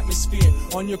the atmosphere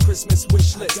on your Christmas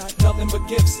wish list. Nothing but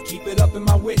gifts, keep it up in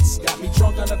my wits. Got me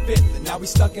drunk on the fifth, and now we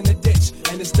stuck in the ditch.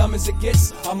 And as dumb as it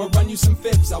gets, I'ma run you some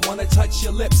fibs. I wanna touch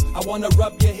your lips, I wanna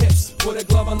rub your hips, put a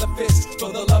glove on the fist.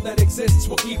 For the love that exists,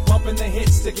 we'll keep bumping the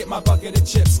hits to get my bucket of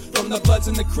chips. From the Bloods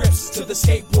and the Crips to the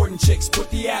skateboarding chicks,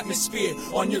 put the atmosphere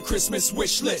on your Christmas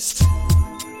wish list.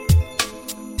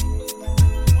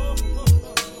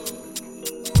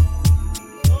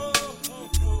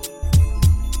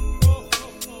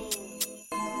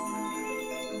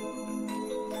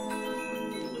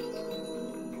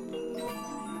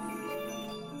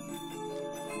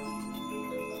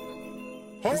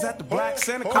 Is that the Black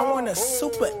Santa Claus? I want a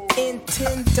Super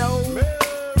Nintendo.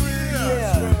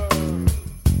 Yeah.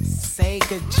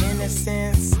 Sega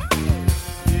Genesis.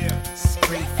 Yeah.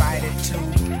 Street Fighter 2.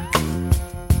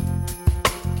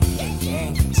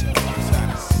 Gang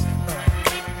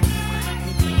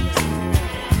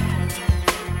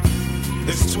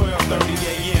It's 12:30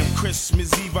 a.m.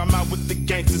 Christmas Eve. I'm out with the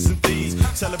gangsters and thieves.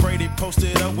 Celebrated,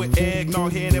 posted up with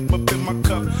eggnog, head up in my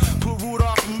cup. Put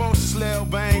Rudolph and Moses, Lil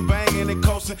Bang, banging and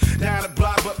coasting down the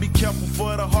block. But be careful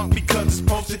for the heart because it's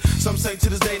posted. Some say to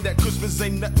this day that Christmas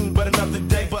ain't nothing but another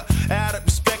day. But out of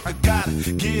respect, I gotta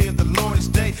give the Lord his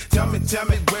day. Tell me,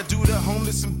 where do the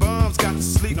homeless and bums got to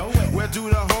sleep? Where do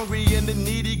the hungry and the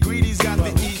needy greedies got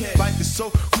to eat? Life is so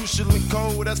crucial and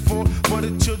cold. That's for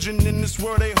the children in this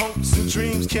world. They hopes and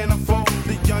dreams can't afford.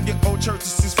 The young and old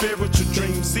churches and spiritual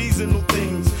dreams, seasonal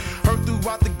things. Heard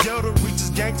throughout the ghetto reaches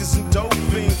gangsters and dope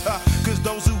fiends. Cause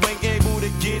those who ain't able to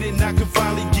get it now can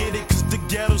finally get it. Cause the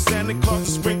ghetto Santa Claus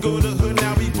to sprinkle the hood.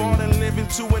 Now we born and living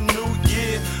to a new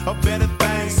year. A better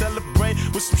thing, celebrate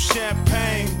with some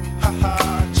champagne. Ha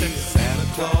ha, check it. Santa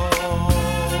Claus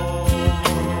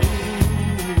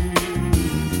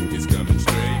is coming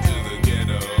straight to the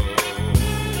ghetto.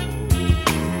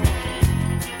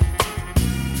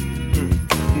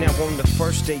 Now on the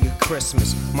first day of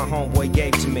Christmas, my homeboy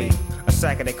gave to me a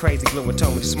sack of that crazy glue and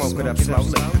told me to smoke it up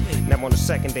slowly. Now on the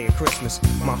second day of Christmas,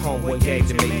 my homeboy gave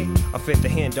to me a fifth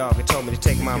of hen dog and told me to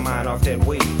take my mind off that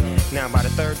weed. Now by the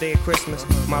third day of Christmas,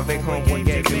 my big homeboy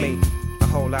gave to me a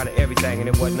whole lot of everything, and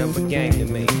it wasn't nothing but game to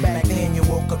me. Back then you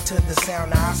woke up to the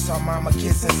sound. I saw mama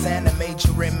kissing Santa, made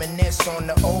you reminisce on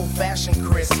the old-fashioned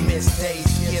Christmas days.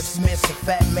 Gifts miss a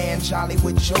fat man jolly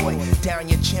with joy. Down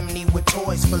your chimney with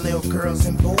toys for little girls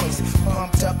and boys.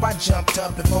 Pumped up, I jumped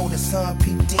up before the sun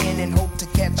peeked in and hoped to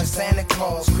catch a Santa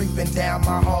Claus creeping down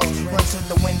my hall. Run to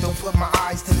the window, put my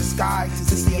eyes to the sky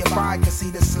to see if I could see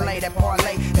the sleigh that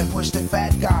parlay and push the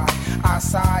fat guy. I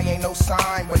sigh, ain't no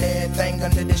sign, but everything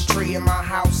under this tree in my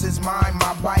house is mine.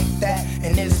 My bike that,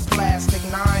 and this plastic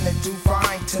 9 to do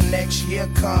fine till next year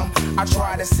come. I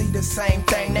try to see the same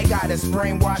thing, they got us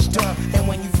brainwashed up. And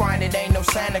when you find it ain't no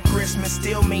Santa, Christmas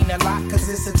still mean a lot. Cause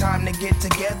it's the time to get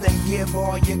together and give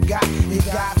all you got. You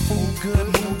got food, good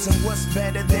moods, and what's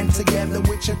better than together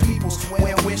with your peoples.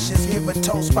 Wear wishes, give a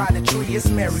toast by the tree, it's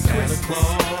Merry Christmas.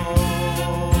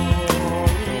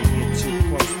 Don't get too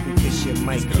close because you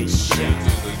might get shot.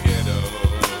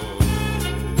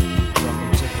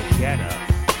 Ghetto.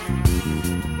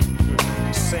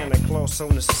 Santa Claus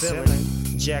on the ceiling,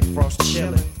 Jack Frost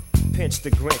chillin', pinch the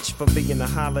Grinch for being a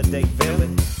holiday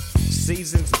villain.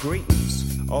 Season's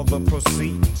greetings, all the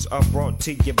proceeds are brought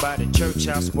to you by the church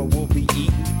house where we'll be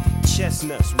eating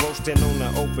chestnuts roasting on the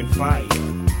open fire,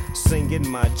 singing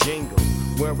my jingle,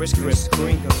 where is Kris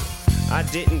Kringle? I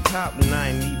didn't cop and I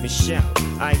ain't even shout.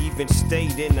 I even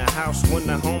stayed in the house when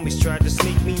the homies tried to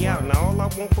sneak me out. Now all I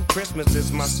want for Christmas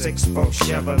is my 6'4"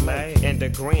 Chevrolet and a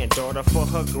granddaughter for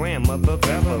her grandmother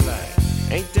Beverly.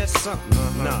 Ain't that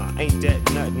something? Nah, ain't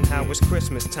that nothing. How it's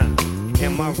Christmas time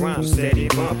and my rhyme steady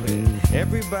bumping.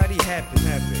 Everybody happy,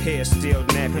 hair still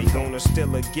nappy. Gonna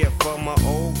steal a gift for my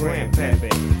old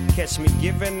grandpappy. Catch me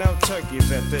giving out turkeys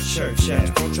at the church house.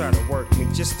 Don't try to work me,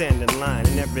 just stand in line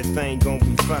and everything gon'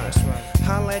 be fine.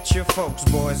 Holla at your folks,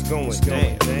 boys going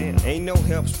down. Ain't no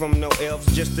helps from no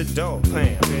elves, just a dog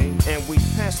pound. And we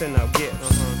passing out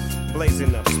gifts,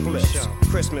 blazing up splits.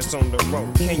 Christmas on the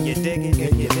road, can you dig it?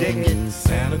 Can you dig it?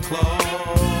 Santa Claus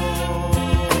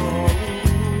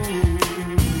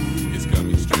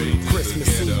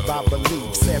I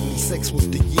believe 76 was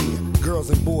the year. Girls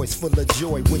and boys full of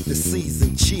joy with the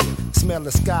season cheer. Smell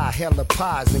the sky, hella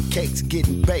pies and cakes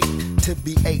getting baked to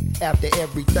be ate after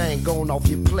everything gone off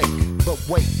your plate. But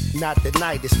wait, not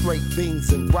tonight, it's straight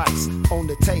beans and rice on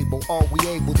the table, all we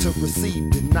able to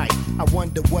receive tonight. I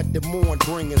wonder what the morn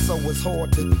bringing, so it's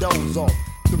hard to doze off.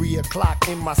 3 o'clock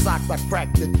in my socks, I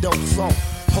crack the dose off.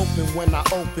 Hoping when I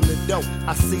open the door,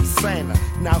 I see Santa.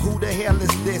 Now who the hell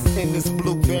is this in this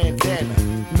blue bandana?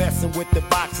 Messing with the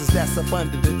boxes that's up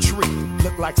under the tree.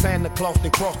 Look like Santa Claus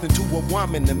then crossed into a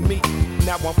woman to me.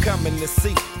 Now I'm coming to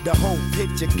see the whole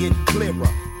picture get clearer.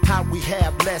 How we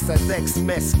have less as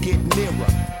Xmas get nearer.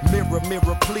 Mirror,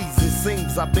 mirror, please, it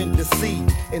seems I've been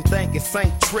deceived and think it's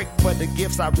ain't trick for the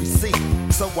gifts I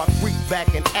received. So I creep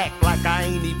back and act like I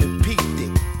ain't even peeped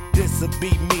it. This'll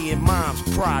be me and mom's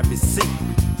private secret.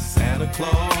 Santa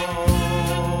Claus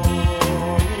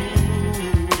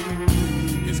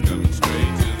is coming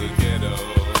straight to the ghetto.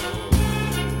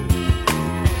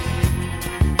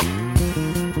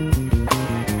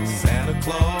 Santa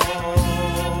Claus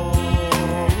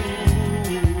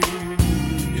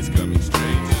is coming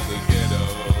straight to the ghetto.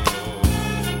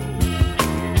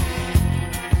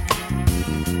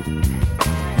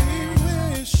 We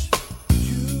wish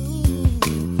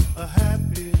you a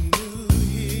happy new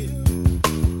year.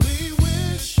 We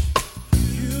wish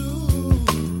you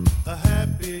a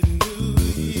happy new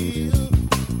year.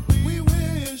 We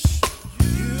wish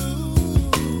you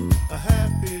a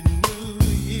happy new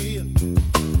year.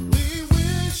 We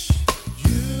wish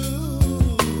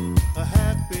you a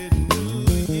happy new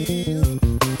year.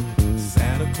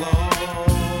 Santa Claus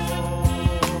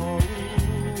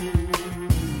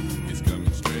is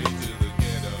coming straight to the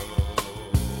ghetto.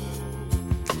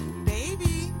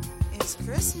 Baby, it's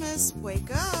Christmas.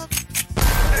 Wake up.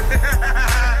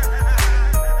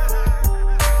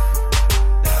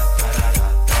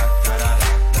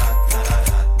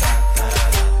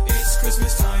 It's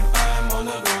Christmas time, I'm on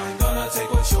the grind. Gonna take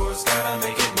what's yours, gotta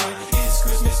make it mine. It's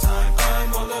Christmas time,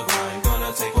 I'm on the grind.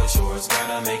 Gonna take what's yours,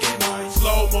 gotta make it mine.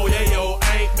 Slow-mo, yeah, yo,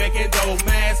 ain't making dough.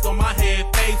 Mask on my head,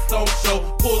 face don't show.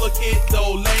 Pull a kid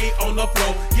dough, lay on the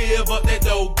floor. Give up that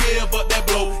dough, give up that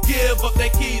blow. Give up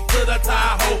that key to the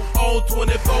Tahoe. On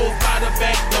 24s by the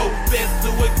back door. Best do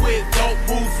it quick, don't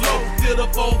move slow. Till the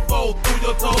 4-4 through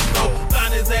your toes, no.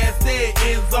 Find his ass dead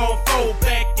in zone 4.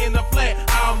 Back in the flat,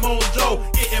 I'm on Joe.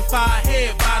 Getting fired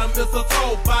head by the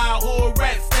mistletoe. By a hood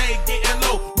rat, stay getting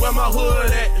low. Where my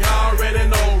hood at? Y'all already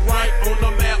know. Right on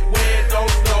the map where it don't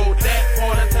snow. That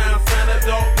part of town, Santa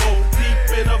don't go.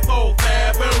 Deep in the 4,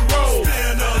 fab and roll.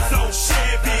 Spinners on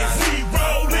Chevys, we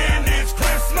rollin', it's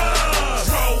Christmas.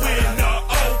 Throw in the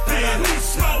open, we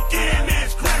smoking,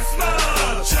 it's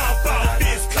Christmas. Jump off,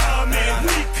 it's coming,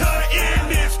 we cutting,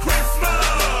 it's Christmas.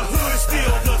 Hood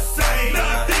still the same,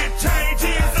 nothing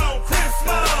changes on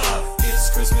Christmas. It's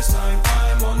Christmas time,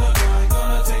 I'm on the grind.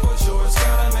 Gonna take what's yours,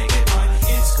 gotta make it mine.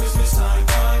 It's Christmas time,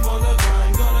 I'm on the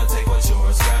grind. Gonna take what's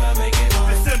yours, gotta make it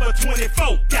mine. December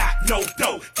 24, got no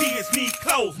dough. Kids need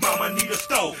clothes, mama need a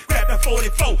stove. Grab the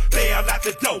 44, bail out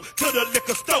the dough. To the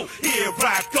liquor store, here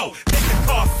I go. Let the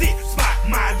car sit, spot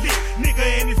my lit. Nigga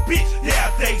and his bitch,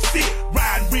 yeah, they sit.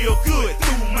 Riding real good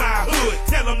through my hood.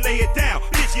 Tell them lay it down,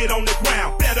 bitch, get on the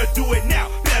ground. Better do it now,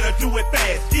 better do it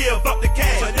fast. Give up the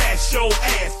cash, but that's your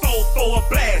ass. 4 a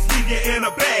blast, leave you in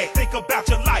a bag. Think about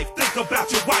your life, think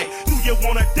about your wife. Do you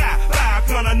wanna die? Buy a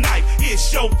gun or knife.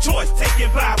 It's your choice, take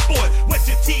it by force. Wet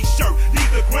your t-shirt,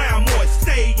 leave the ground moist.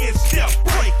 Stay in step,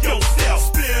 break yourself.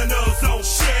 Spinners on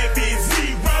Chevys,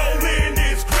 we rollin',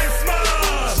 it's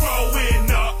Christmas. Throw in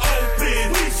the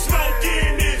open, we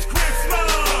smoking, it's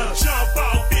Christmas. Jump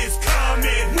off, it's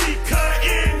coming, we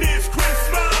cutting, it's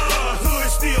Christmas. Hood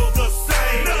still the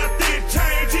same, nothing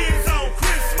changes on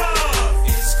Christmas.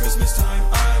 It's Christmas time,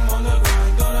 I'm on the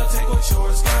grind. Gonna take what's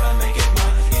yours, gotta make it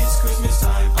mine. It's Christmas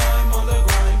time, I'm on the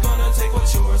grind. Gonna take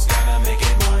what's yours, gotta make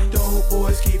it mine. Dope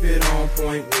boys keep it on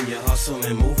point when you're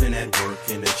hustling, moving at work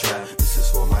in the trap. This is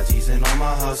for my G's and all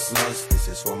my hustlers. This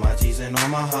is for my G's and all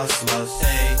my hustlers.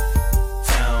 Stay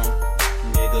down,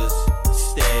 niggas,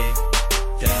 stay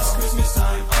down. It's Christmas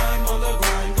time, I'm on the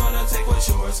grind. Gonna take what's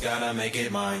yours, gotta make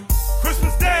it mine.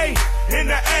 Christmas Day in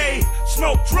the A,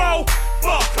 smoke dro,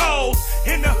 fuck hoes.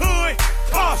 In the hood,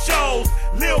 car shows,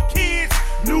 lil' kids,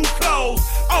 new clothes,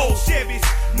 old Chevys,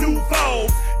 new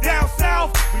Vogues. Down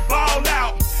south, we ball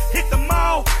out, hit the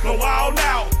mall, go all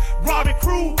out. Robin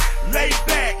crew, lay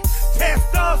back,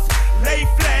 test us, lay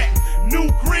flat. New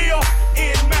grill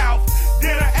in mouth,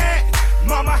 dinner at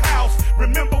mama house.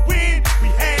 Remember when we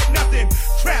had nothing?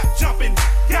 Trap jumping,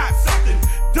 got something.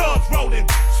 Dubs rolling,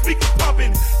 speakers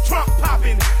pumping, trunk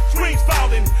popping, strings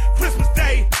falling. Christmas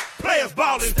Day,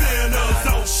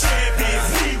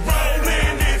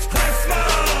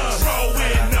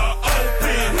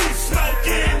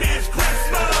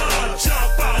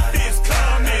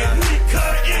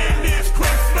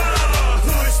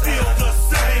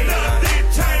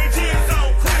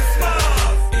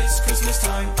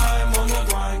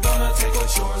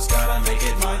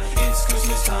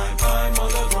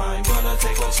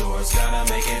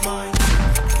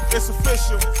 It's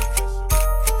official.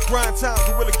 Grind time,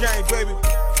 Gorilla Gang, baby.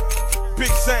 Big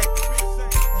Zach,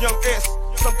 Young S,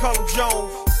 some call him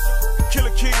Jones. Killer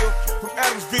Kill from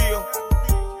Adamsville.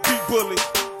 Beat Bully.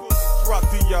 Rock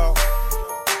D, y'all.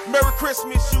 Merry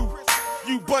Christmas, you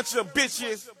bunch of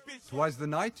bitches. 'Twas the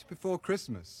night before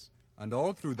Christmas, and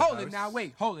all through the Hold house... it now,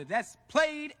 wait, hold it. That's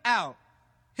played out.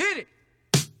 Hit it.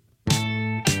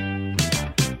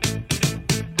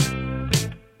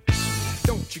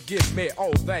 Don't you give me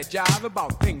all that jive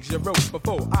about things you wrote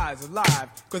before I was alive.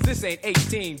 Cause this ain't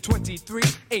 1823,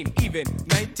 ain't even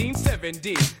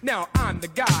 1970. Now I'm the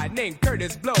guy named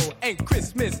Kurtis Blow, and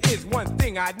Christmas is one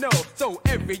thing I know. So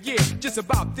every year, just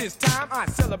about this time, I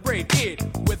celebrate it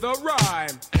with a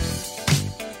rhyme.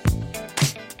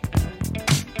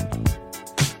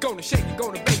 Gonna shake it,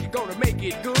 gonna bake it, gonna make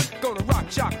it good. Gonna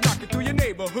rock, shock, knock it through your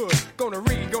neighborhood. Gonna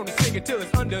read, gonna sing it till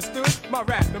it's understood. My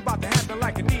rapping about to happen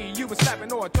like a knee you been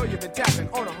slapping, or I told you been tapping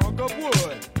on a hunk of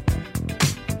wood.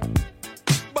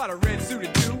 Bought a red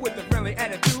suited dude with a friendly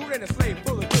attitude and a slave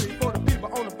full of goodies for the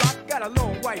people on the block. Got a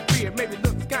long white beard, maybe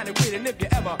looks kinda weird, and if you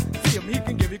ever see him, he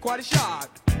can give you quite a shock.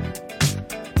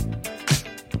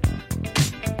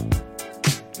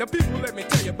 Now people, let me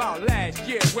tell you about last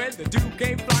year when the dude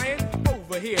came flying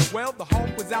over here. Well, the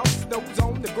hawk was out, snow was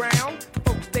on the ground.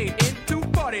 Folks stayed in to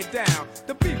party down.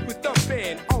 The beat was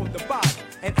thumping on the box,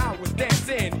 and I was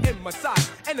dancing in my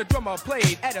socks. And the drummer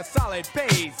played at a solid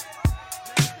pace,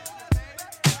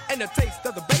 and the taste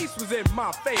of the bass was in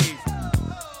my face.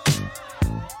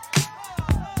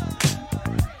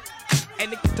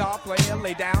 And the guitar player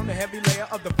laid down the heavy layer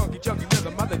of the funky chunky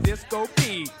rhythm of the disco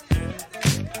beat.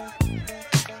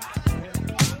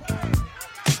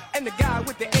 And the guy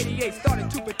with the 88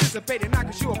 started to participate, and I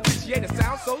could sure appreciate a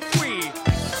sound so sweet.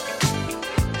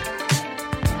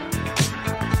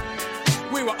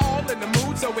 We were all in the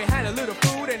mood, so we had a little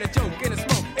food and a joke and a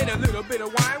smoke and a little bit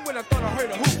of wine. When I thought I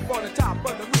heard a hoop on the top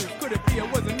of the roof, could it be it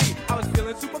wasn't me? I was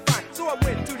feeling super fine, so I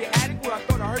went to the attic where I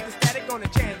thought I heard the static on the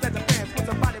chance that the fans was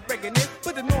somebody breaking in.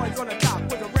 Put the noise on the top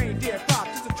with a reindeer prop,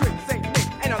 just a trick, St. Nick,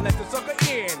 and I let the sucker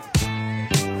in.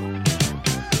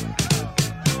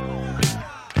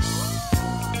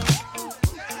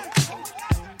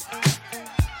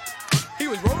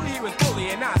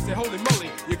 And I said, holy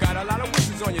moly, you got a lot of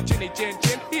wishes on your chinny chin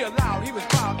chin. He allowed, he was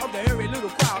proud of the hairy little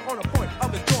crowd on the point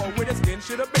of the door where the skin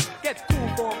should have been. Gets cool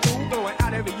for a fool, going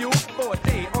out every year for a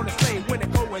day on the sleigh when the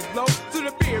cold winds blow. To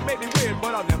the beer may be weird,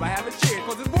 but I'll never have a cheer,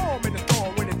 cause it's warm in the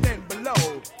storm when it's 10 below.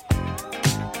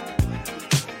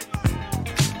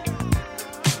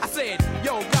 I said,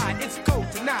 yo, right, it's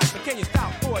cold tonight, but can you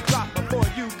stop for a drop before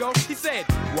you go? He said,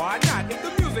 why not? If the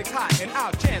music's hot and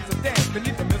I'll chance a dance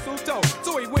beneath the mistletoe.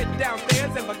 So he went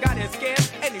downstairs and forgot his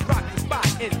scams, and he rocked the spot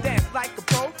and danced like a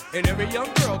pro. And every young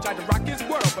girl tried to rock his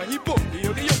world, but he booked the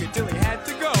yogi till he had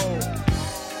to go.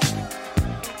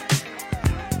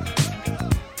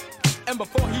 And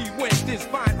before he went, this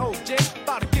fine old gent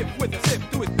bought a gift with a zip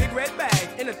through his big red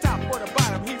bag. In the top or the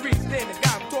bottom, he reached in and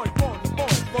got him toy for the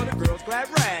boys for the girls' glad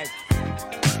rags.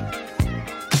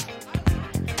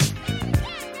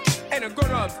 And the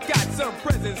grown-ups got some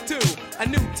presents too. A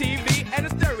new TV and a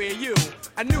stereo.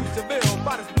 A new Seville,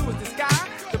 about as blue as the sky.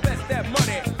 The best that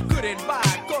money couldn't buy,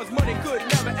 cause money could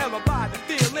never ever buy the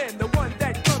feeling. The one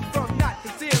that comes from not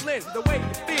concealing the way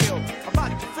you feel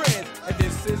about your friends. And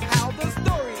this is how the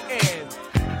story ends.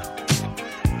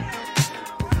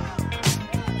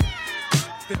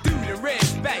 The dude in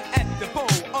red's back at the pole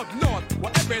up north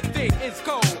where everything is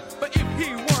cold. But if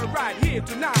he were right here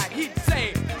tonight, he'd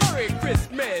say Merry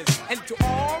Christmas, and to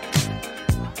all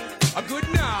a good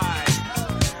night.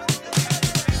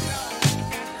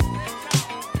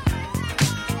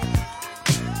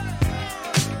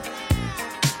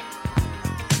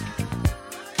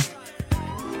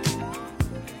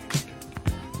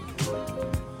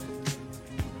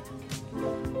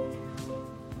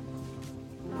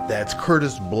 That's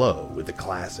Kurtis Blow with the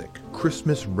classic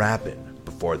Christmas Rappin'.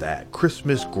 Before that,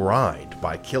 Christmas Grind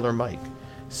by Killer Mike.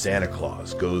 Santa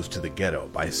Claus Goes to the Ghetto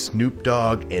by Snoop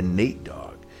Dogg and Nate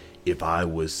Dogg. If I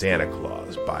Was Santa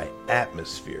Claus by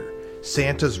Atmosphere.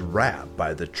 Santa's Rap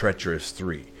by the Treacherous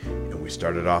 3. And we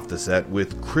started off the set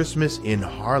with Christmas in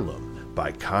Harlem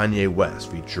by Kanye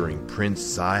West featuring Prince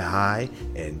Sci-Hi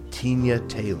and Teyna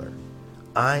Taylor.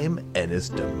 I'm Ennis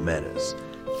Domenis.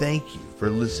 Thank you for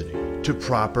listening to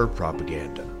Proper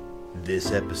Propaganda.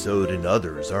 This episode and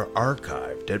others are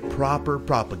archived at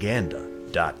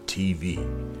properpropaganda.tv.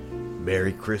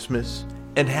 Merry Christmas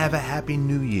and have a Happy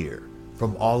New Year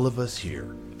from all of us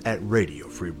here at Radio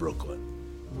Free Brooklyn.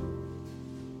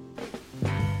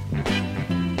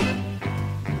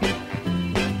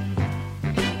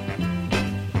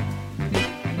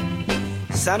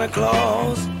 Santa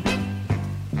Claus,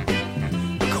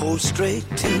 go straight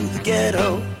to the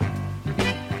ghetto.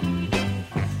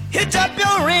 Hitch up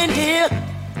your reindeer,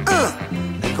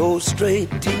 go straight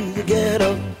to the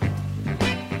ghetto.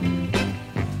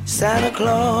 Santa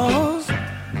Claus,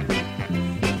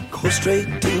 go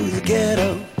straight to the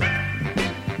ghetto.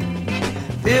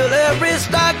 Fill every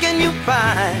stocking you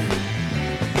find.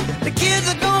 The kids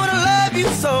are gonna love you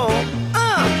so.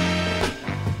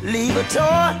 Leave a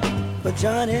toy for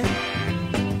Johnny,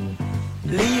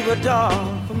 leave a doll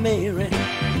for Mary,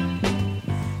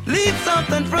 leave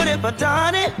something pretty for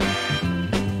Donnie,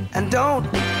 and don't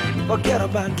forget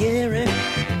about Gary.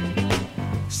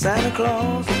 Santa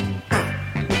Claus,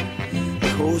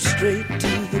 go straight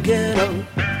to the ghetto.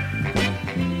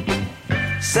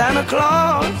 Santa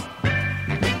Claus,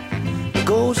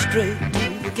 go straight to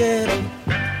the ghetto.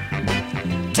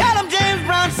 Tell him James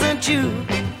Brown sent you.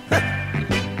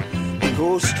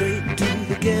 Go straight to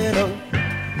the ghetto.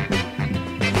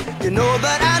 You know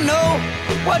that I know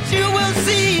what you will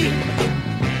see,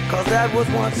 'cause that was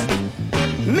once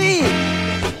me.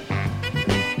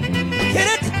 Hit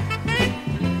it,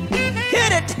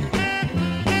 hit it.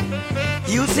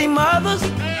 You see mothers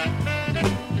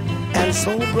and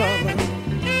soul brothers.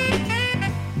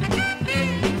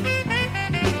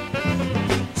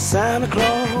 Santa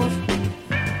Claus,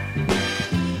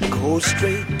 go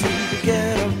straight to the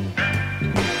ghetto.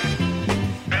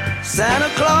 Santa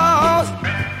Claus,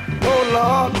 oh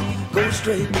Lord, go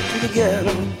straight to the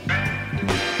ghetto.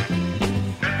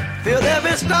 Fill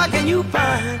every stocking you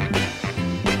find.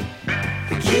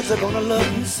 The kids are gonna love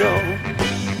you so.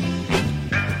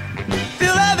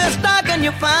 Fill every stocking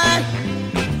you find.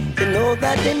 You know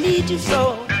that they need you so.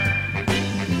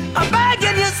 I'm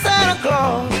begging you, Santa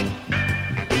Claus,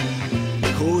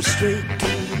 go straight to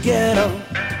the ghetto.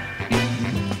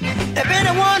 If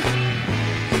anyone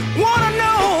wanna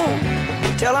know,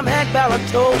 tell him Hank Ballard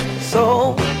told me so.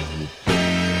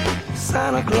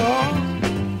 Santa Claus,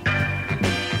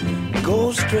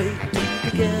 go straight to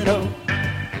the ghetto.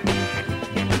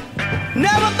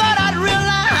 Never thought I'd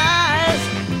realize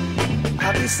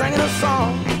I'd be singing a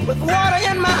song with water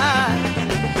in my eyes.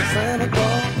 Santa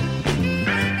Claus,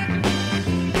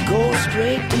 go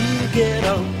straight to the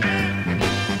ghetto.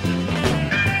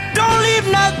 Don't leave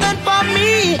nothing for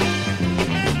me.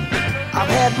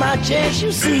 I've had my chance,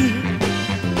 you see.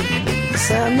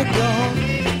 Santa Claus,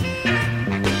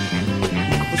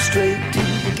 go straight to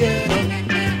the ghetto.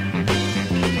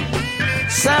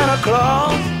 Santa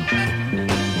Claus,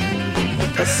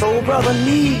 the soul brother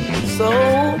needs so.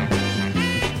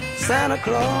 Santa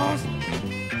Claus,